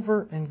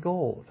silver and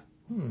gold.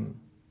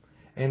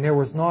 And there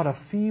was not a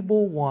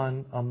feeble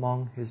one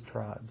among His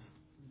tribes.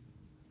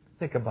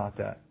 Think about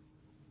that.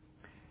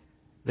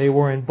 They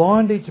were in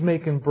bondage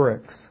making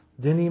bricks.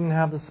 Didn't even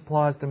have the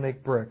supplies to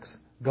make bricks.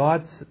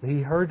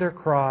 He heard their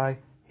cry.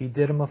 He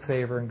did them a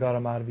favor and got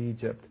them out of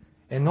Egypt.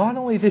 And not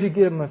only did He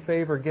give them a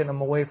favor, getting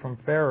them away from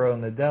Pharaoh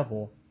and the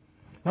devil,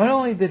 not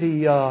only did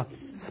He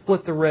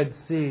split the Red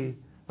Sea,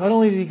 not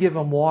only did He give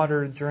them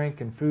water to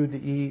drink and food to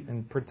eat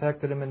and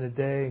protected them in the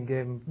day and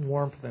gave them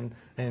warmth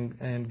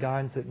and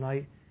guidance at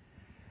night,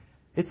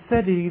 it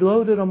said that He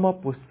loaded them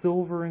up with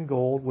silver and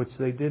gold, which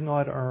they did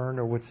not earn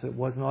or which it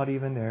was not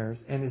even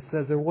theirs. And it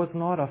said there was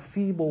not a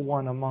feeble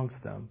one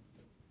amongst them.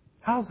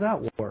 How's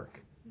that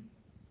work?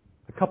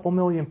 A couple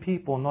million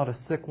people, not a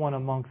sick one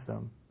amongst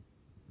them.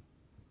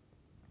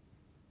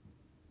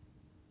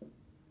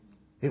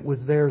 It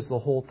was theirs the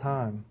whole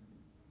time.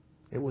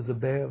 It was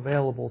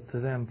available to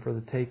them for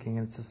the taking,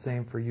 and it's the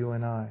same for you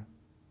and I.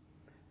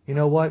 You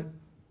know what?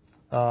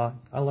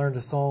 I learned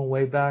a song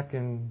way back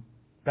in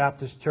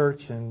Baptist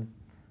church, and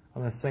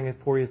I'm going to sing it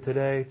for you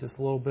today, just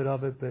a little bit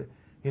of it. But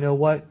you know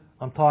what?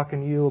 I'm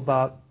talking to you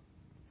about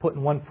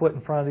putting one foot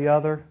in front of the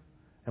other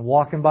and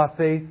walking by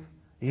faith,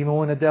 even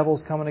when the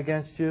devil's coming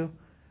against you.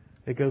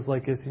 It goes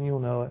like this, and you'll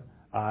know it.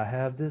 I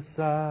have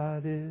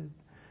decided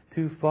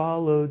to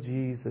follow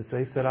Jesus.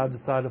 They said, I've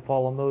decided to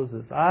follow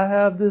Moses. I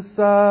have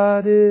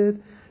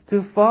decided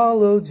to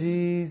follow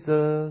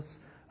Jesus.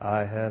 I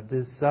have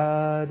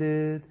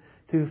decided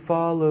to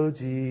follow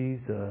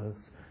Jesus.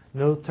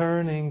 No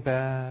turning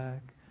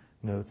back.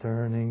 No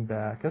turning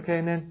back. Okay,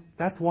 and then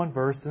that's one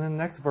verse. And then the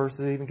next verse,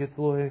 it even gets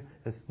a little,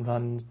 it's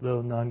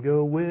though none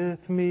go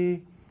with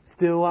me,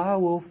 still I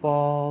will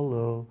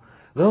follow.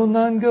 Though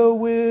none go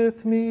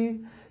with me,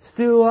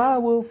 still I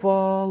will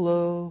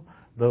follow.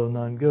 Though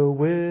none go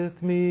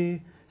with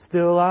me,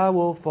 still I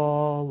will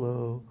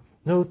follow.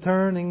 No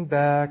turning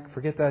back.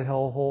 Forget that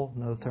hellhole.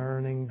 No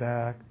turning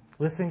back.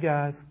 Listen,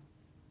 guys.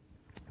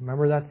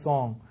 Remember that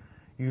song.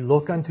 You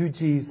look unto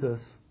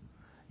Jesus.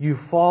 You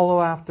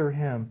follow after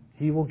Him.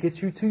 He will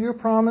get you to your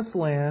promised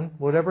land.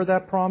 Whatever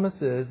that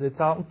promise is, it's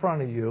out in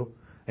front of you.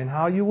 And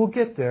how you will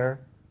get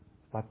there?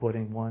 By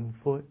putting one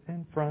foot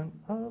in front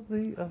of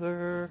the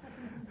other.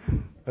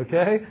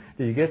 Okay?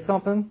 Do you get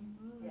something?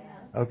 Yeah.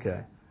 Okay.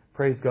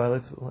 Praise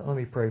God. Let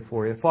me pray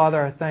for you.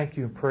 Father, I thank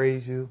You and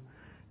praise You.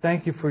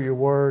 Thank You for Your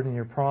word and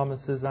Your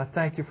promises. I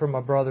thank You for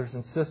my brothers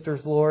and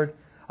sisters, Lord.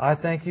 I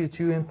thank You that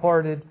You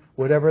imparted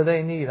whatever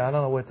they need. I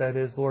don't know what that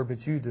is, Lord,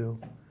 but You do.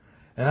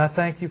 And I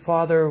thank You,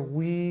 Father,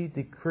 we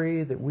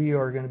decree that we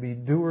are going to be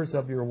doers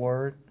of Your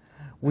word.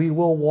 We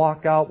will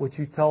walk out what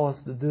You tell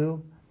us to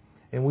do,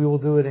 and we will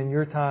do it in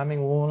Your timing.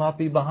 We will not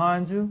be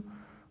behind You.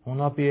 We'll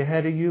not be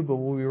ahead of You, but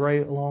we'll be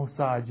right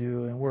alongside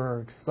You. And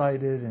we're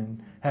excited and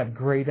have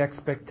great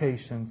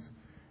expectations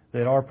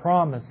that our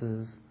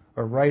promises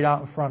are right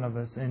out in front of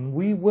us, and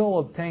we will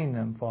obtain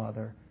them,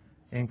 Father,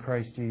 in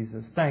Christ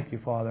Jesus. Thank You,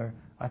 Father.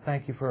 I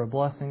thank You for a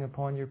blessing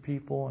upon Your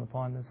people and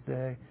upon this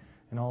day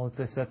and all that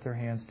they set their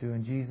hands to.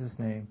 In Jesus'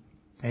 name,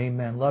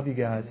 amen. Love you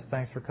guys.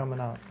 Thanks for coming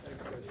out.